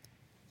attic?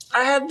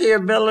 I had the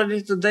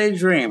ability to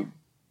daydream.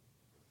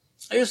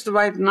 I used to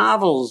write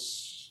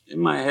novels in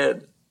my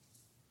head.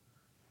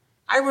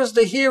 I was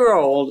the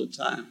hero all the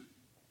time.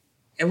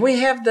 And we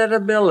have that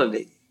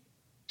ability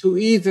to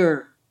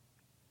either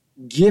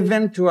give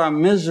in to our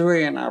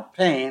misery and our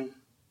pain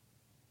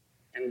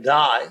and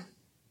die,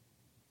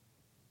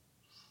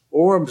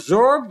 or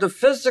absorb the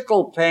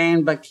physical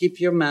pain but keep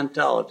your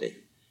mentality,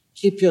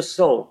 keep your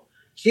soul,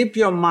 keep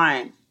your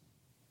mind.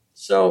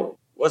 So,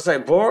 was I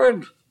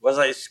bored? Was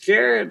I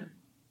scared?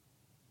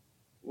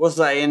 Was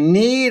I in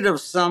need of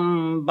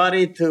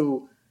somebody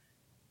to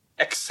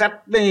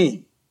accept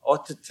me or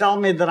to tell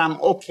me that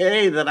I'm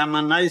okay, that I'm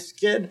a nice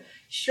kid?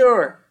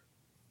 Sure.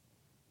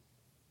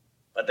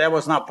 But that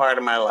was not part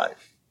of my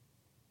life.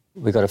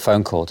 We got a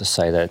phone call to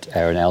say that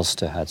Aaron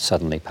Elster had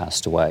suddenly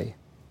passed away.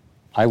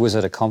 I was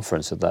at a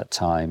conference at that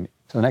time.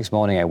 So the next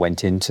morning I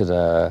went into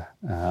the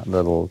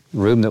little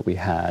room that we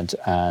had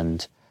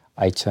and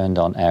I turned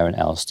on Aaron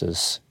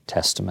Elster's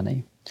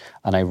testimony.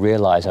 And I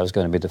realized I was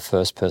going to be the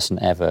first person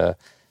ever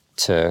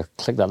to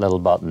click that little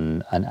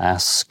button and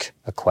ask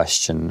a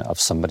question of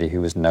somebody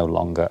who was no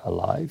longer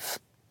alive.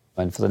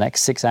 And for the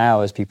next 6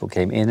 hours, people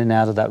came in and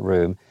out of that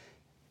room.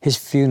 His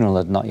funeral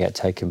had not yet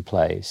taken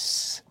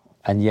place,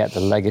 and yet the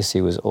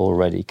legacy was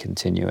already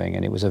continuing,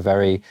 and it was a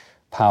very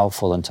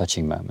powerful and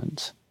touching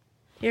moment.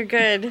 You're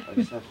good.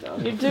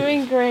 You're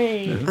doing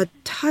great. A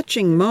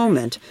touching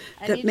moment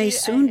that may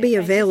soon be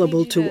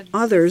available to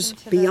others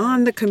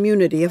beyond the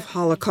community of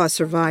Holocaust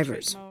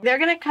survivors. They're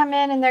going to come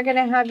in and they're going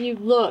to have you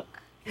look.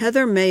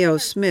 Heather Mayo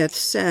Smith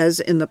says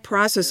in the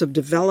process of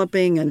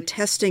developing and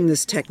testing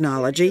this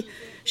technology,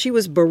 she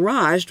was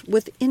barraged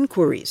with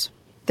inquiries.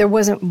 There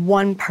wasn't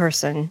one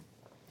person,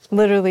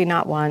 literally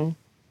not one,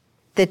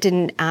 that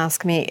didn't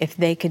ask me if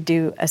they could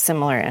do a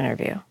similar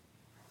interview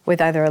with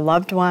either a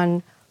loved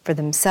one, for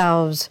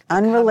themselves.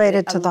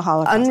 Unrelated to the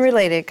Holocaust.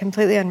 Unrelated,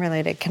 completely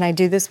unrelated. Can I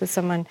do this with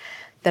someone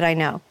that I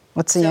know?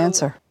 What's the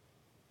answer?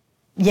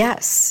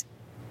 Yes.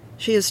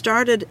 She has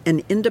started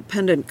an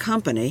independent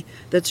company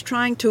that's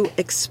trying to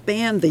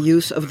expand the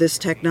use of this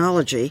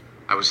technology.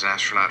 I was an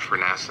astronaut for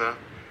NASA.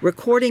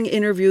 Recording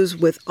interviews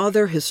with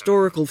other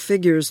historical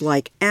figures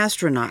like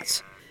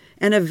astronauts,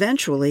 and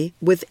eventually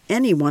with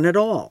anyone at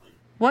all.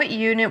 What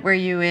unit were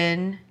you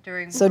in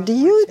during So do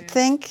you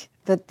think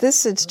that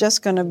this is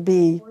just going to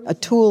be a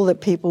tool that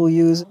people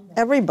use?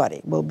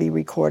 Everybody will be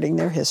recording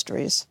their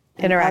histories.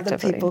 Interactively. Other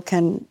people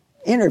can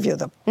interview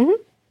them.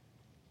 Mm-hmm.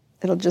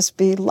 It'll just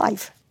be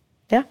life.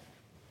 Yeah.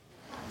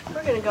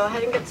 We're going to go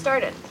ahead and get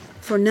started.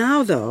 For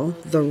now, though,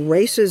 the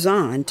race is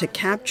on to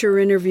capture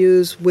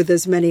interviews with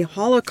as many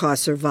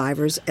Holocaust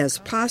survivors as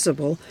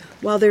possible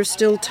while there's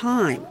still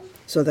time,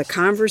 so the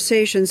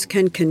conversations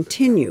can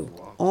continue,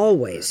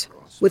 always,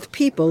 with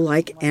people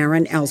like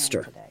Aaron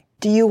Elster.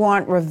 Do you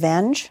want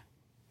revenge?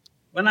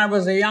 When I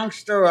was a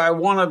youngster, I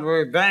wanted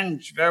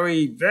revenge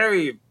very,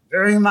 very,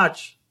 very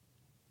much.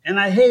 And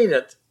I hate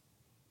it.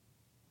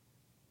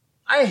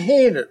 I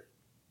hate it.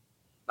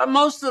 But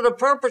most of the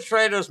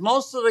perpetrators,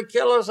 most of the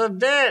killers are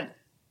dead.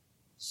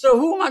 So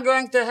who am I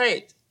going to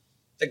hate?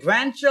 The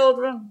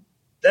grandchildren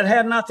that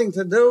had nothing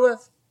to do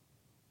with?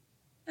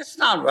 It's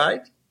not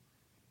right.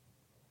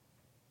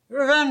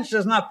 Revenge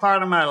is not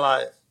part of my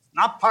life,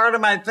 not part of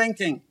my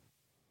thinking.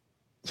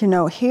 You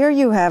know, here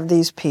you have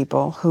these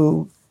people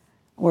who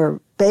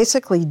were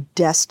basically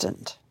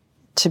destined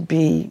to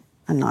be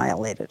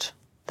annihilated,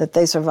 that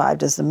they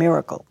survived as the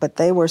miracle, but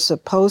they were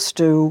supposed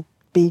to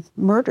be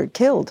murdered,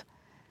 killed,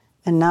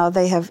 and now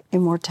they have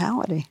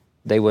immortality.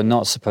 They were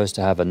not supposed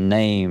to have a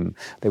name.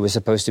 They were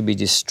supposed to be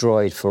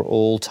destroyed for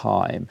all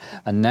time.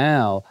 And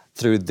now,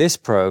 through this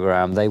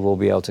program, they will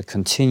be able to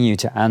continue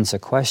to answer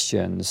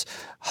questions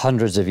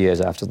hundreds of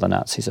years after the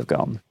Nazis have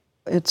gone.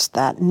 It's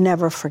that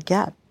never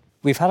forget.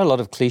 We've had a lot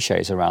of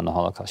cliches around the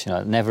Holocaust, you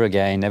know, never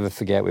again, never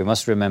forget, we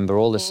must remember,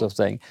 all this sort of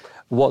thing.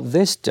 What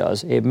this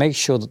does, it makes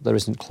sure that there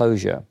isn't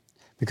closure,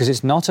 because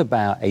it's not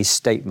about a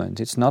statement.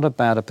 It's not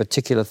about a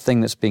particular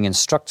thing that's being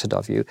instructed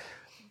of you.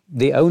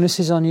 The onus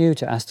is on you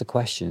to ask the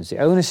questions. The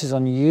onus is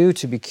on you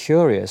to be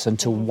curious and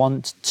to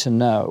want to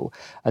know.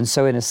 And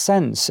so in a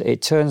sense,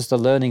 it turns the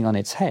learning on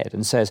its head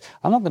and says,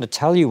 I'm not going to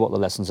tell you what the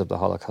lessons of the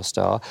Holocaust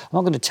are. I'm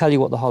not going to tell you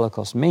what the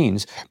Holocaust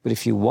means. But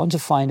if you want to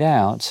find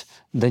out,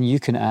 then you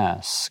can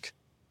ask.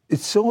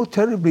 It's so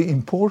terribly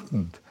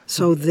important.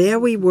 So there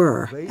we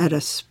were, at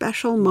a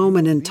special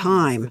moment in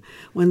time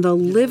when the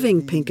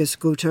living Pinchas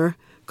Gutter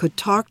could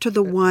talk to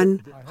the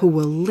one who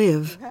will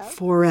live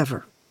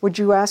forever. Would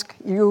you ask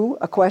you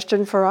a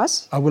question for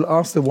us? I will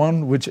ask the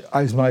one which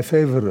is my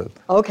favorite.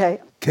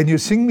 Okay. Can you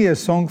sing me a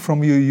song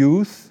from your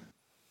youth?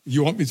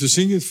 You want me to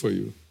sing it for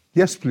you?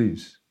 Yes,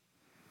 please.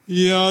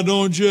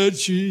 Jadą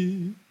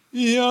dzieci,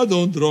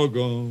 jadą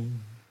drogą,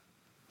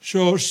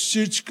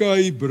 siostrzyczka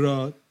I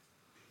brat,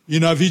 I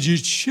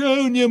nawidzieć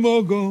się nie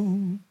mogą,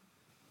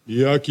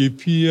 jaki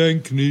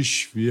piękny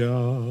świat.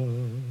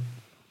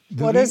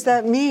 What does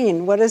that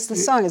mean? What is the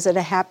song? Is it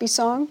a happy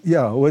song?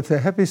 Yeah, with a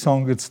happy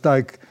song, it's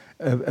like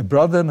a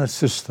brother and a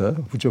sister,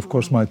 which of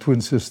course my twin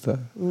sister,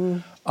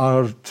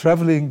 are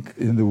traveling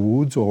in the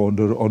woods or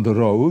on the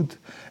road,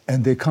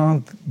 and they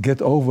can't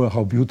get over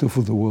how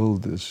beautiful the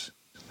world is.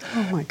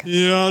 Oh my God.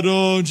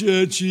 Jadą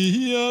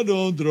dzieci,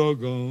 jadą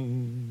drogą,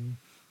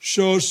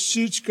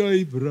 siostrzyczka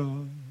I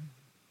brat,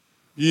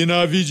 I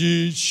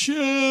nawidzieć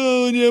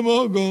się nie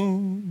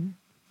mogą,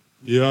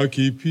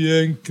 jaki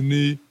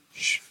piękny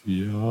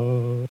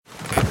świat.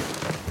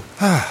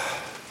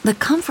 The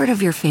comfort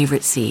of your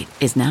favorite seat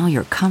is now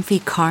your comfy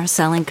car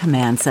selling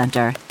command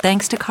center,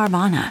 thanks to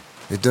Carvana.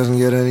 It doesn't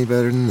get any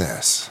better than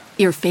this.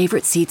 Your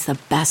favorite seat's the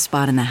best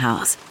spot in the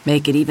house.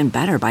 Make it even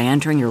better by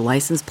entering your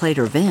license plate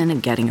or VIN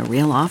and getting a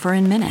real offer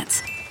in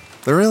minutes.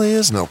 There really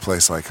is no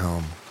place like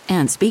home.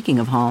 And speaking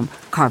of home,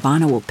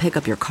 Carvana will pick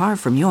up your car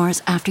from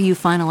yours after you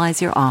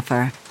finalize your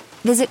offer.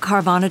 Visit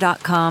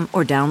Carvana.com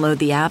or download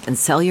the app and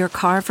sell your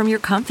car from your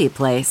comfy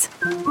place.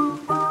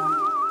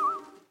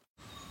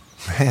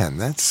 Man,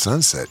 that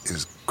sunset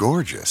is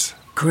gorgeous.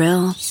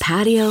 Grill,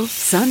 patio,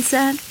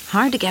 sunset.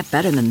 Hard to get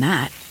better than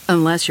that.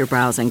 Unless you're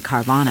browsing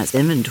Carvana's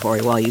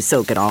inventory while you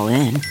soak it all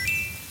in.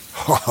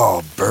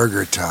 Oh,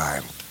 burger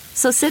time.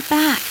 So sit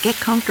back, get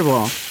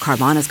comfortable.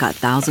 Carvana's got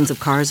thousands of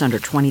cars under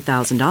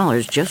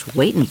 $20,000 just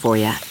waiting for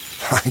you.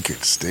 I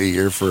could stay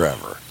here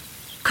forever.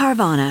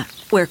 Carvana,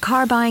 where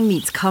car buying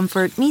meets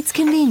comfort, meets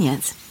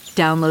convenience.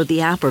 Download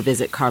the app or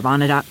visit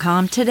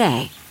Carvana.com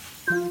today.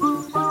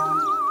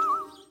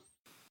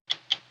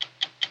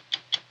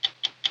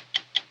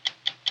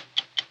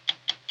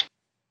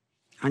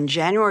 on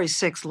January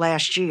 6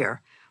 last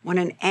year, when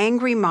an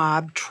angry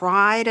mob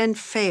tried and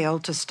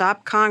failed to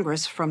stop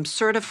Congress from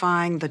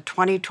certifying the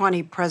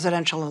 2020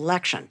 presidential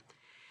election.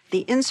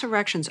 The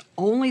insurrection's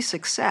only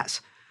success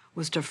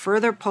was to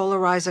further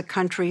polarize a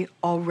country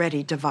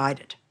already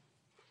divided.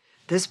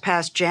 This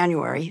past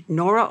January,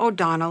 Norah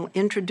O'Donnell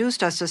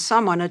introduced us as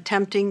someone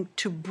attempting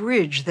to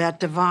bridge that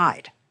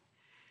divide.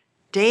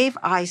 Dave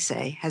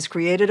Isay has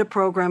created a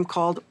program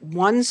called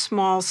One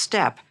Small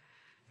Step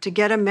to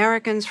get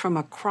Americans from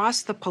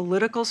across the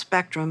political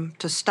spectrum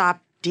to stop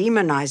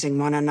demonizing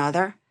one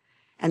another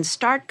and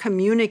start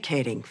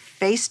communicating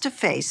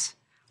face-to-face,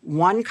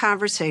 one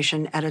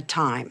conversation at a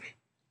time.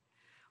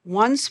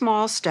 One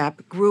Small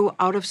Step grew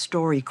out of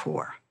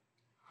StoryCorps,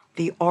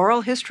 the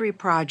oral history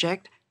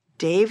project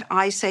Dave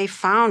Isay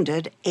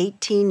founded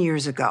 18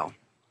 years ago.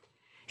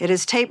 It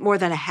has taped more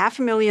than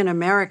 500,000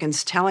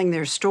 Americans telling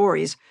their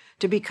stories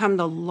to become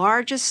the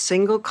largest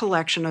single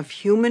collection of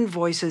human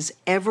voices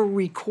ever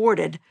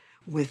recorded,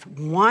 with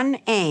one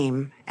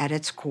aim at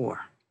its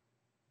core.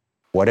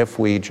 What if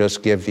we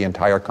just give the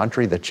entire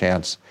country the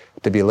chance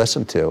to be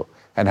listened to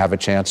and have a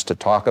chance to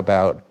talk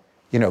about,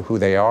 who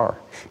they are?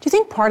 Do you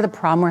think part of the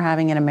problem we're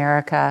having in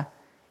America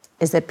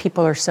is that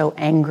people are so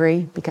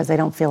angry because they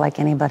don't feel like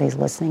anybody's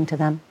listening to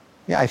them?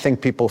 Yeah, I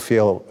think people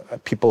feel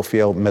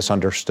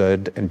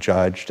misunderstood and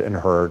judged and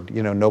heard.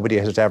 Nobody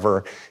has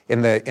ever,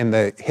 in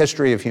the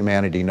history of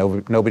humanity,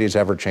 nobody's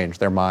ever changed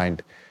their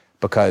mind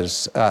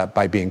because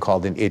by being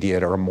called an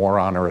idiot or a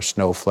moron or a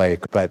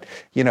snowflake. But,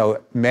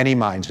 many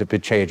minds have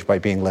been changed by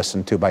being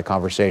listened to, by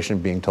conversation,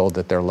 being told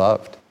that they're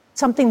loved.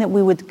 Something that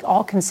we would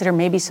all consider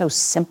maybe so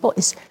simple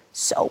is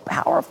so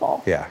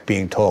powerful. Yeah,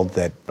 being told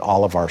that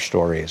all of our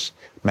stories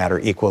matter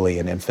equally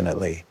and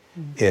infinitely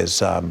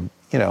is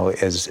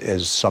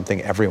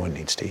something everyone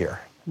needs to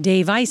hear.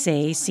 Dave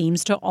Isay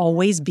seems to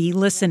always be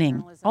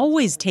listening,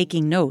 always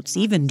taking notes,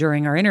 even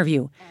during our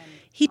interview.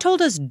 He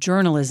told us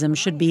journalism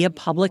should be a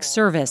public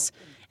service,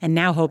 and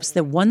now hopes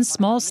that One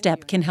Small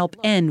Step can help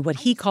end what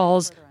he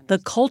calls the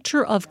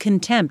culture of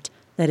contempt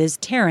that is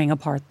tearing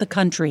apart the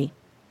country.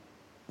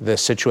 The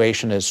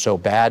situation is so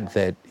bad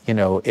that,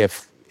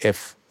 if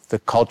the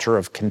culture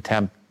of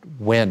contempt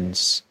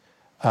wins,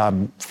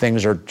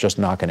 things are just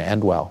not going to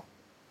end well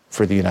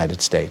for the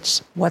United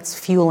States. What's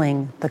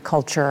fueling the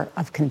culture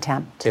of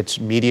contempt? It's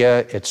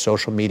media, it's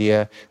social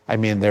media. I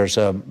mean, there's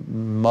a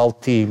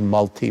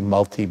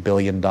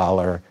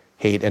multi-billion-dollar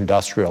hate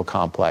industrial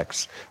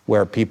complex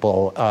where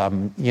people,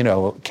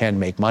 can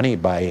make money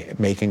by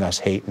making us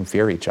hate and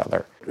fear each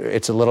other.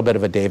 It's a little bit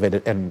of a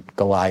David and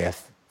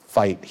Goliath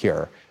fight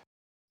here.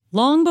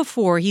 Long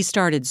before he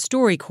started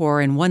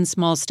StoryCorps and One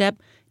Small Step,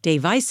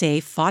 Dave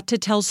Isay fought to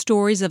tell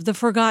stories of the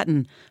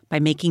forgotten by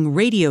making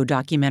radio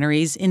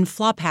documentaries in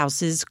flop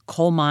houses,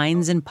 coal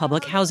mines, and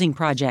public housing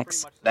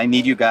projects. I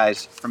need you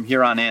guys from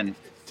here on in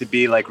to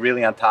be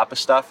really on top of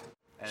stuff.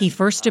 He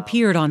first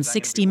appeared on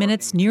 60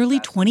 Minutes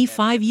nearly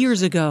 25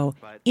 years ago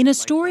in a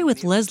story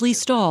with Leslie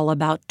Stahl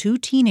about two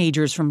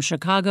teenagers from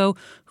Chicago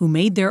who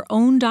made their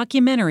own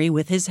documentary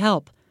with his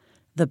help.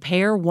 The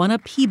pair won a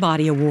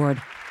Peabody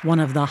Award, one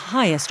of the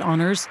highest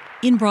honors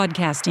in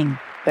broadcasting.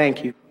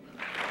 Thank you.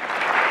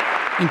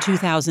 In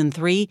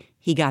 2003,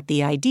 he got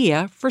the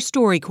idea for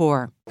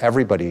StoryCorps.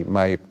 Everybody,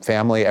 my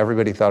family,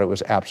 everybody thought it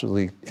was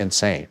absolutely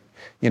insane.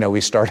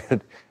 We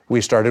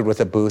started with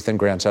a booth in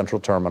Grand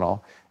Central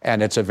Terminal,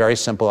 and it's a very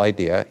simple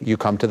idea. You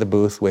come to the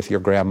booth with your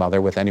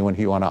grandmother, with anyone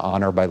who you want to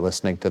honor by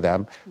listening to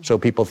them. So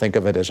people think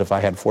of it as, if I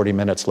had 40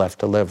 minutes left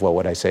to live, what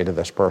would I say to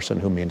this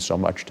person who means so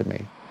much to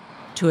me?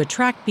 To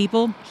attract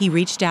people, he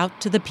reached out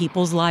to the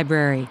People's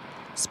Library,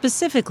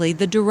 specifically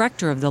the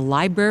director of the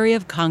Library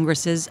of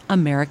Congress's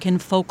American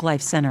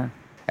Folklife Center.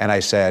 And I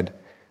said,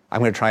 I'm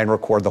going to try and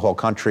record the whole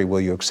country.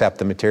 Will you accept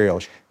the material?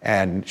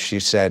 And she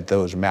said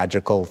those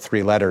magical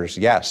 3 letters,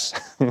 yes.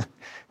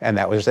 And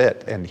that was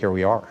it. And here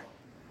we are.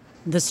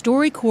 The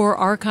StoryCorps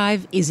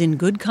archive is in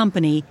good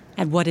company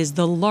at what is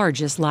the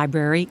largest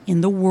library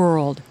in the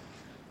world.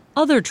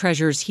 Other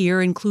treasures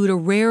here include a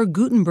rare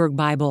Gutenberg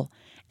Bible,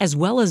 as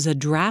well as a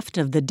draft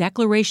of the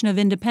Declaration of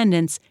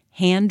Independence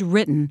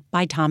handwritten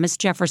by Thomas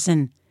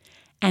Jefferson,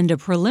 and a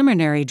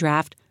preliminary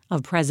draft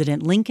of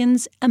President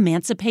Lincoln's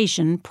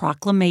Emancipation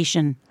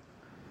Proclamation.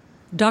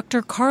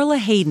 Dr. Carla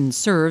Hayden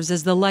serves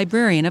as the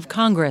Librarian of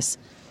Congress.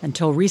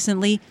 Until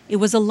recently, it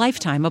was a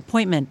lifetime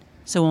appointment,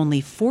 so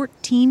only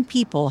 14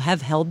 people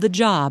have held the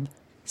job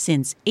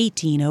since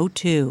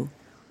 1802.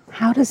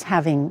 How does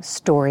having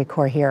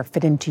StoryCorps here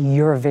fit into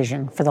your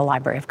vision for the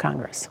Library of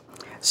Congress?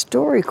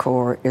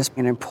 StoryCorps is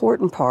an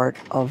important part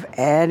of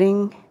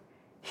adding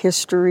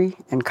history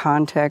and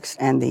context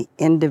and the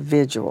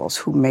individuals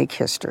who make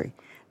history.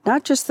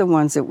 Not just the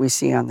ones that we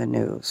see on the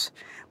news,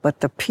 but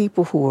the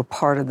people who are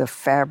part of the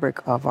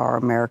fabric of our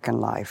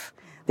American life,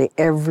 the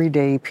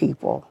everyday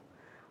people.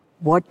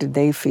 What did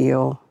they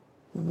feel?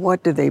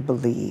 What do they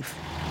believe?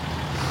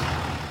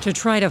 To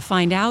try to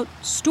find out,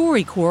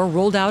 StoryCorps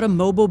rolled out a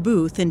mobile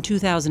booth in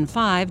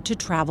 2005 to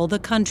travel the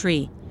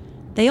country.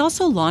 They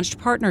also launched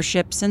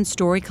partnerships and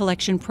story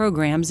collection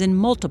programs in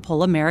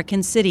multiple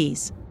American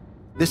cities.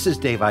 This is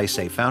Dave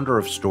Isay, founder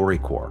of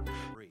StoryCorps.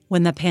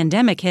 When the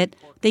pandemic hit,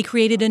 they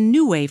created a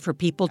new way for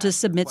people to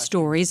submit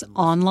stories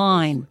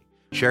online.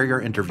 Share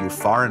your interview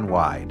far and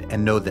wide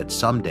and know that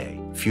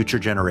someday future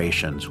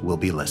generations will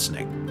be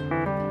listening.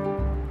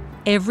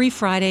 Every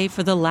Friday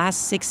for the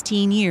last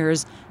 16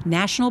 years,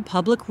 National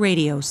Public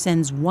Radio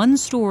sends one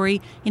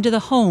story into the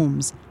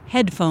homes,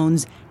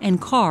 headphones,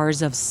 and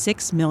cars of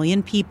 6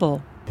 million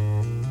people.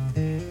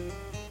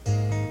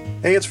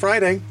 Hey, it's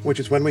Friday, which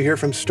is when we hear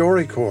from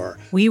StoryCorps.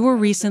 We were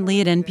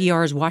recently at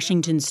NPR's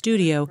Washington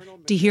studio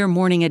to hear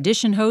Morning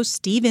Edition host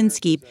Steve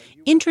Inskeep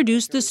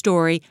introduce the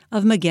story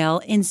of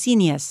Miguel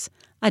Encinas,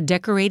 a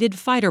decorated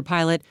fighter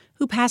pilot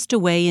who passed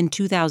away in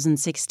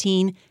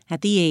 2016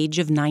 at the age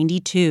of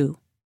 92.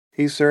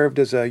 He served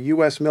as a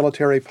U.S.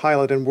 military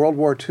pilot in World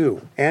War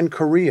II and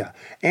Korea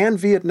and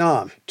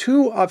Vietnam.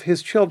 Two of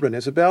his children,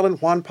 Isabel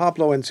and Juan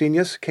Pablo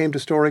Encinas, came to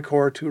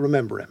StoryCorps to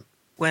remember him.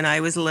 When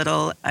I was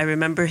little, I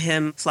remember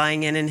him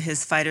flying in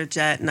his fighter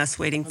jet and us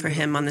waiting for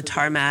him on the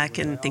tarmac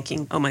and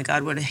thinking, oh my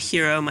God, what a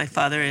hero my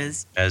father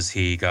is. As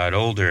he got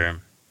older,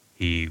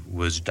 he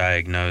was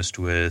diagnosed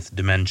with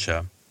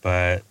dementia.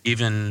 But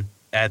even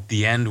at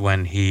the end,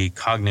 when he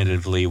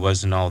cognitively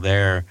wasn't all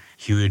there,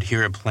 he would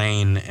hear a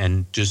plane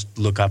and just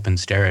look up and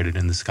stare at it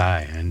in the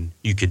sky. And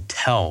you could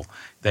tell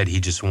that he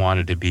just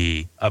wanted to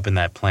be up in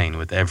that plane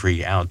with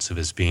every ounce of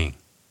his being.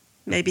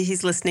 Maybe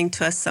he's listening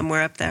to us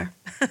somewhere up there.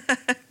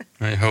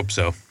 I hope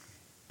so.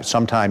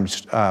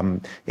 Sometimes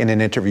in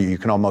an interview, you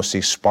can almost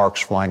see sparks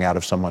flying out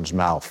of someone's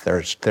mouth.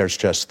 There's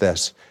just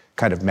this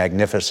kind of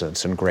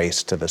magnificence and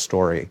grace to the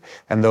story.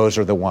 And those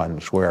are the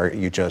ones where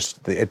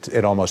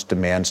it almost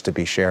demands to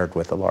be shared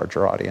with a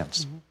larger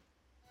audience. Mm-hmm.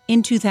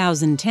 In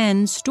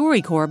 2010,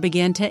 StoryCorps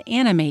began to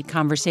animate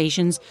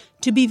conversations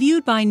to be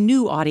viewed by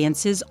new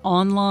audiences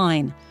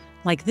online,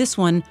 like this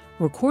one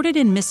recorded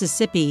in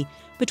Mississippi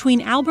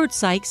between Albert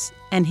Sykes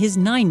and his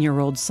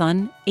 9-year-old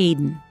son,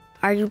 Aiden.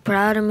 Are you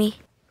proud of me?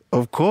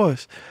 Of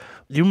course.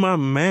 You my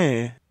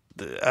man.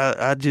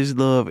 I just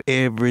love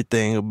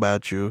everything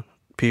about you,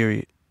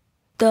 period.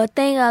 The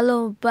thing I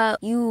love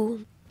about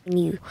you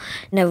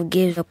never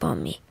give up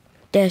on me.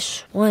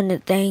 That's one of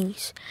the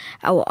things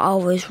I will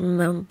always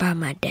remember about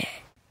my dad.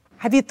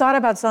 Have you thought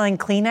about selling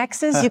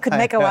Kleenexes? You could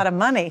make a lot of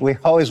money. We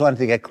always wanted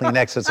to get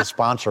Kleenex as a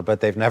sponsor, but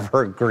they've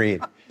never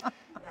agreed.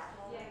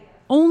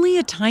 Only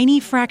a tiny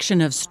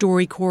fraction of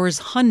StoryCorps'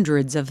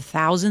 hundreds of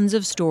thousands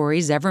of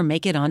stories ever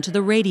make it onto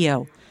the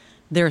radio.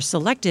 They're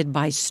selected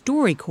by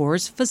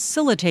StoryCorps'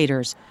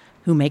 facilitators,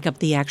 who make up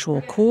the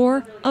actual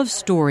core of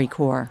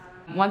StoryCorps.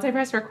 Once I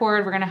press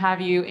record, we're going to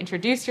have you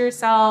introduce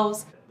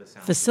yourselves.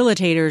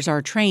 Facilitators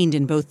are trained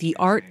in both the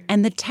art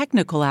and the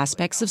technical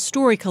aspects of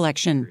story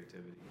collection.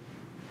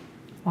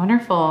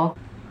 Wonderful.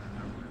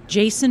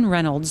 Jason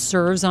Reynolds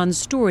serves on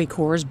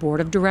StoryCorps' board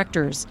of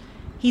directors.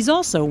 He's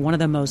also one of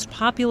the most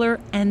popular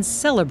and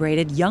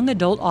celebrated young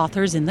adult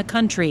authors in the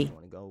country.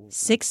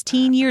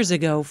 16 years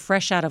ago,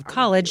 fresh out of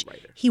college,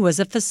 he was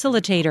a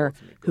facilitator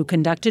who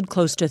conducted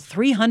close to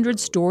 300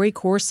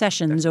 StoryCorps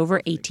sessions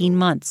over 18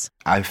 months.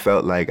 I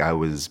felt like I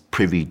was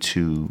privy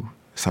to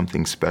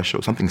something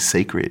special, something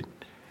sacred,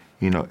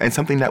 and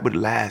something that would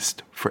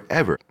last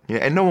forever.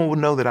 And no one would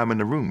know that I'm in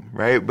the room,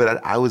 right? But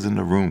I was in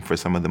the room for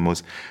some of the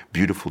most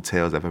beautiful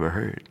tales I've ever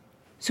heard.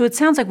 So it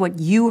sounds like what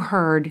you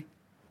heard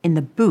in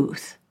the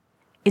booth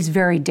is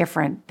very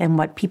different than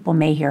what people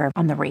may hear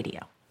on the radio.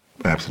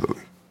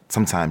 Absolutely.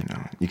 Sometimes,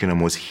 you can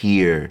almost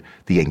hear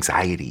the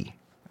anxiety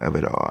of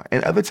it all.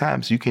 And other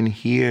times you can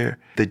hear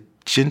the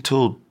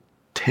gentle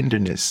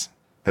tenderness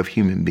of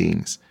human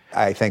beings.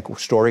 I think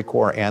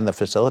StoryCorps and the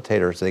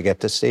facilitators, they get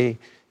to see,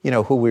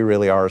 who we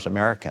really are as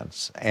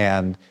Americans.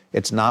 And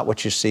it's not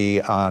what you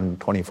see on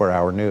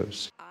 24-hour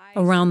news.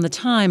 Around the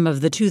time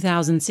of the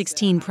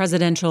 2016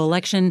 presidential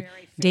election,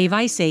 Dave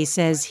Isay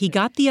says he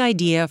got the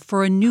idea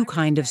for a new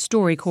kind of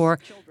StoryCorps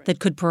that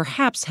could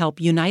perhaps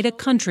help unite a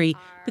country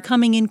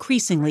becoming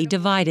increasingly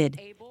divided.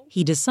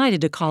 He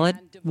decided to call it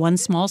One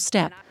Small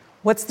Step.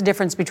 What's the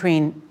difference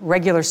between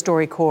regular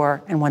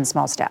StoryCorps and One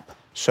Small Step?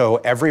 So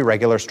every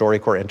regular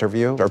StoryCorps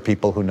interview are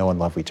people who know and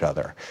love each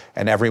other.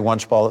 And every One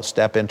Small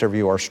Step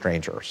interview are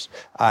strangers.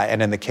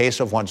 And in the case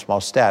of One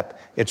Small Step,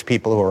 it's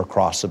people who are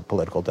across the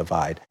political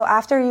divide.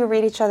 After you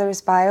read each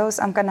other's bios,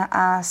 I'm going to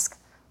ask,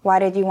 why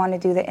did you want to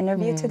do the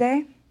interview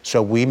today?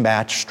 So we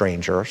match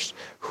strangers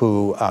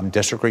who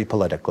disagree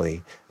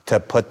politically to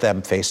put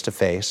them face to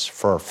face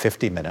for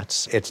 50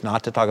 minutes. It's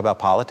not to talk about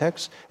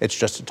politics, it's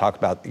just to talk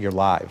about your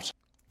lives.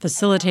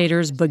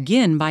 Facilitators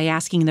begin by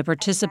asking the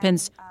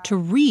participants to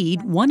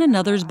read one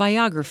another's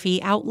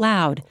biography out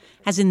loud,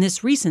 as in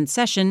this recent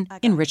session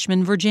in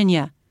Richmond,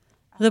 Virginia.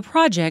 The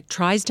project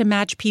tries to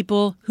match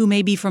people who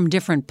may be from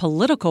different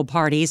political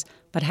parties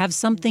but have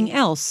something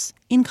else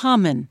in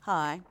common.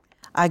 Hi.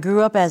 I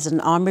grew up as an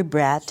Army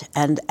brat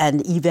and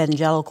an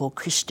evangelical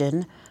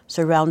Christian,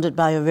 surrounded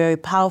by a very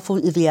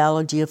powerful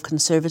ideology of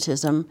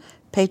conservatism,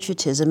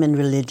 patriotism, and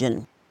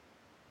religion.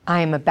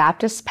 I am a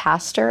Baptist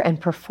pastor and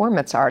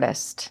performance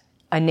artist,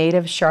 a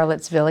native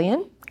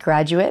Charlottesvillian,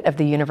 graduate of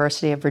the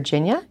University of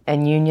Virginia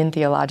and Union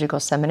Theological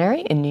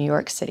Seminary in New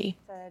York City.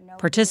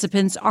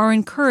 Participants are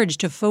encouraged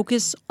to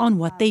focus on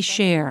what they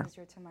share.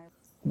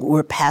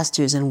 We're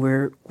pastors, and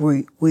we're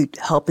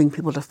helping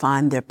people to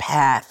find their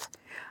path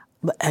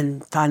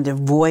and find their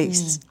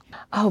voice.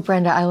 Oh,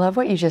 Brenda, I love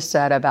what you just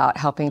said about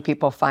helping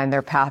people find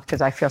their path,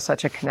 because I feel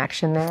such a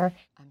connection there.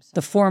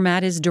 The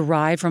format is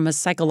derived from a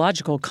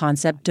psychological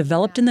concept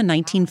developed in the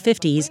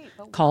 1950s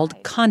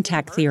called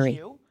contact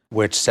theory,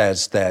 which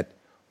says that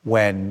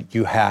when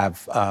you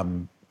have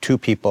two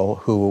people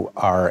who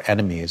are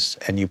enemies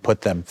and you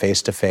put them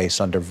face to face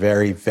under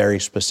very, very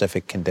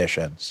specific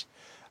conditions,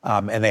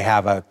 and they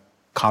have a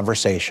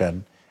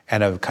conversation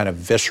and a kind of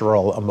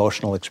visceral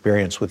emotional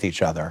experience with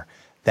each other,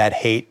 that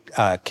hate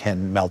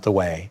can melt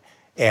away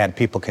and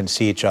people can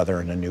see each other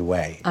in a new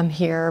way. I'm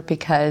here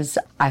because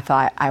I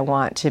thought I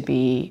want to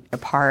be a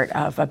part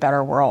of a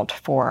better world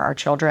for our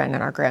children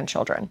and our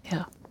grandchildren.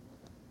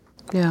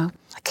 Yeah.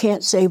 I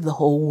can't save the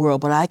whole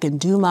world, but I can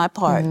do my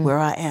part where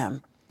I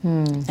am.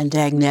 And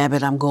dag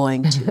nabbit, I'm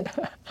going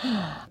to.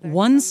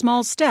 One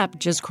small step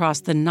just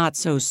crossed the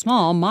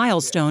not-so-small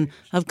milestone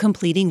of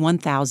completing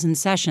 1,000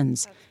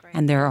 sessions,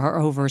 and there are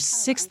over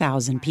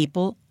 6,000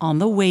 people on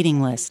the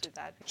waiting list.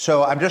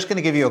 So I'm just going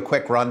to give you a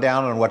quick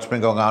rundown on what's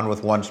been going on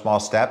with One Small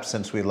Step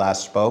since we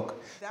last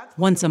spoke.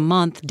 Once a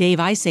month, Dave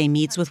Isay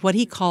meets with what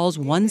he calls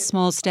One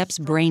Small Step's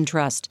Brain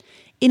Trust.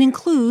 It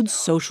includes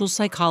social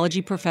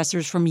psychology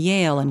professors from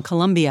Yale and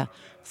Columbia,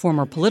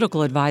 former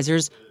political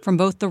advisors from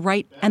both the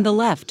right and the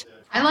left,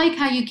 I like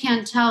how you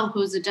can't tell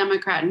who's a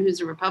Democrat and who's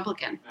a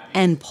Republican.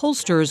 and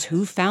pollsters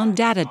who found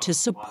data to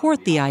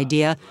support the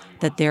idea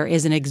that there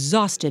is an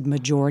exhausted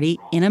majority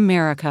in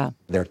America.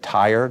 They're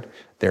tired,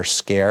 they're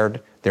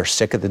scared, they're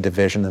sick of the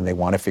division, and they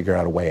want to figure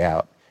out a way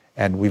out.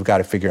 And we've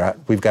got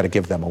to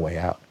give them a way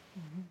out.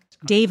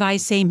 Dave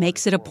Isay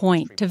makes it a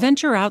point to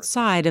venture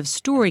outside of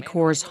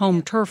StoryCorps'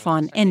 home turf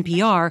on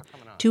NPR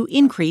to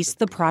increase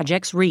the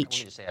project's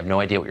reach. I have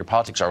no idea what your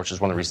politics are, which is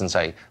one of the reasons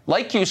I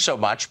like you so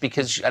much,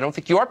 because I don't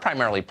think you are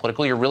primarily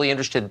political. You're really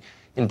interested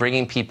in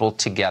bringing people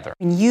together.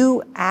 And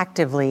you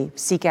actively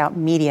seek out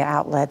media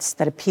outlets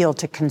that appeal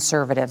to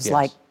conservatives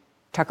like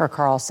Tucker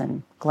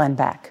Carlson, Glenn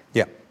Beck.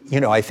 Yeah. You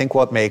know, I think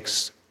what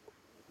makes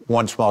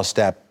One Small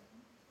Step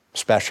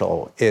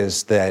special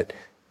is that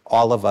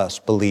all of us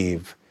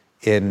believe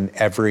in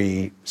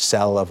every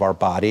cell of our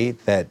body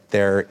that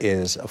there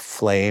is a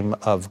flame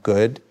of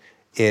good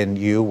in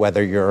you,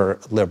 whether you're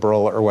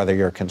liberal or whether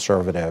you're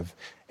conservative.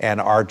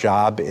 And our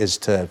job is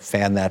to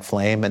fan that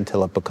flame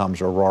until it becomes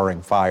a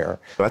roaring fire.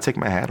 So I take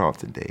my hat off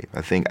to Dave.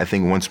 I think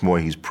once more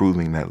he's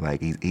proving that like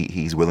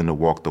he's willing to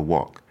walk the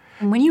walk.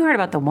 And when you heard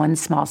about the One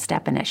Small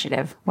Step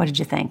initiative, what did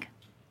you think?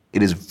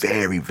 It is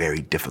very,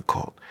 very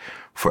difficult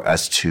for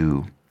us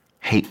to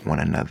hate one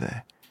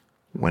another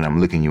when I'm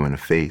looking you in the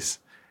face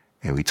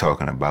and we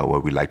talking about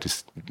what we like to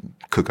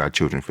cook our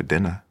children for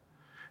dinner.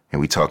 And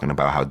we talking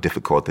about how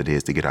difficult it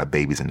is to get our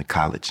babies into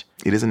college.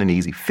 It isn't an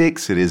easy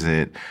fix. It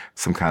isn't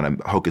some kind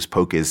of hocus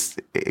pocus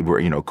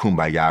where,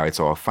 kumbaya, it's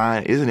all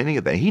fine. It isn't any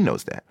of that. He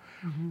knows that.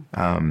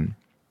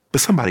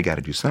 But somebody got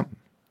to do something.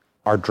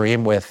 Our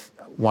dream with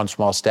One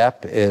Small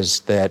Step is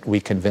that we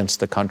convince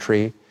the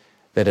country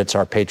that it's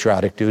our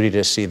patriotic duty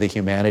to see the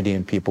humanity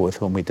in people with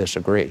whom we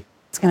disagree.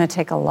 It's going to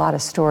take a lot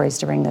of stories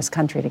to bring this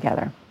country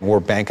together.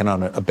 We're banking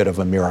on a bit of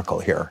a miracle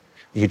here.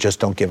 You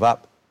just don't give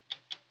up.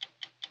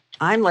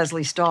 I'm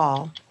Leslie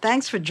Stahl.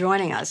 Thanks for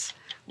joining us.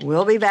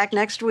 We'll be back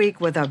next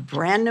week with a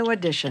brand new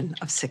edition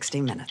of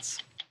 60 Minutes.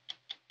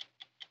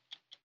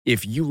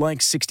 If you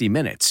like 60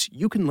 Minutes,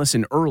 you can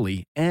listen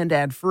early and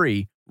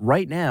ad-free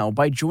right now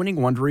by joining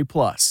Wondery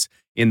Plus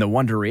in the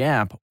Wondery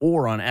app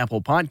or on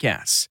Apple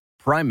Podcasts.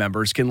 Prime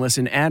members can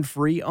listen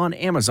ad-free on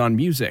Amazon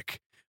Music.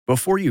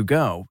 Before you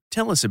go,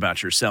 tell us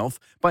about yourself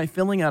by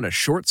filling out a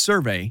short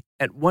survey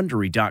at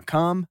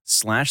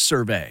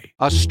Wondery.com/survey.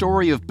 A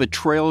story of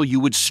betrayal you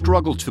would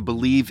struggle to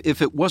believe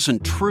if it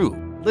wasn't true.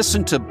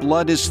 Listen to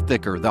Blood is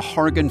Thicker, The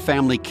Hargan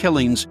Family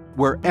Killings,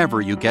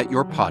 wherever you get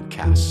your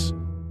podcasts.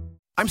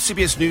 I'm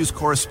CBS News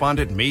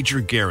correspondent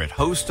Major Garrett,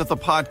 host of the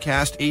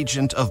podcast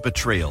Agent of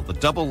Betrayal, The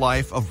Double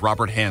Life of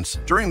Robert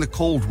Hanssen. During the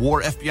Cold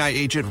War, FBI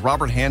agent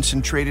Robert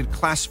Hanssen traded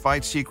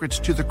classified secrets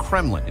to the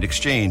Kremlin in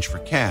exchange for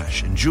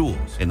cash and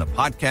jewels. In the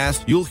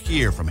podcast, you'll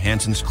hear from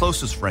Hanssen's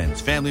closest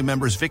friends, family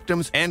members,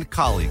 victims, and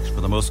colleagues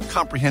for the most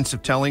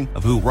comprehensive telling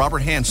of who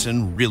Robert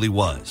Hanssen really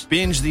was.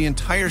 Binge the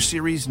entire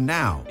series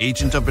now.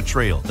 Agent of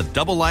Betrayal, The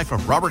Double Life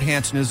of Robert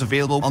Hanssen is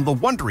available on the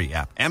Wondery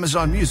app,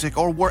 Amazon Music,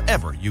 or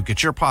wherever you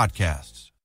get your podcasts.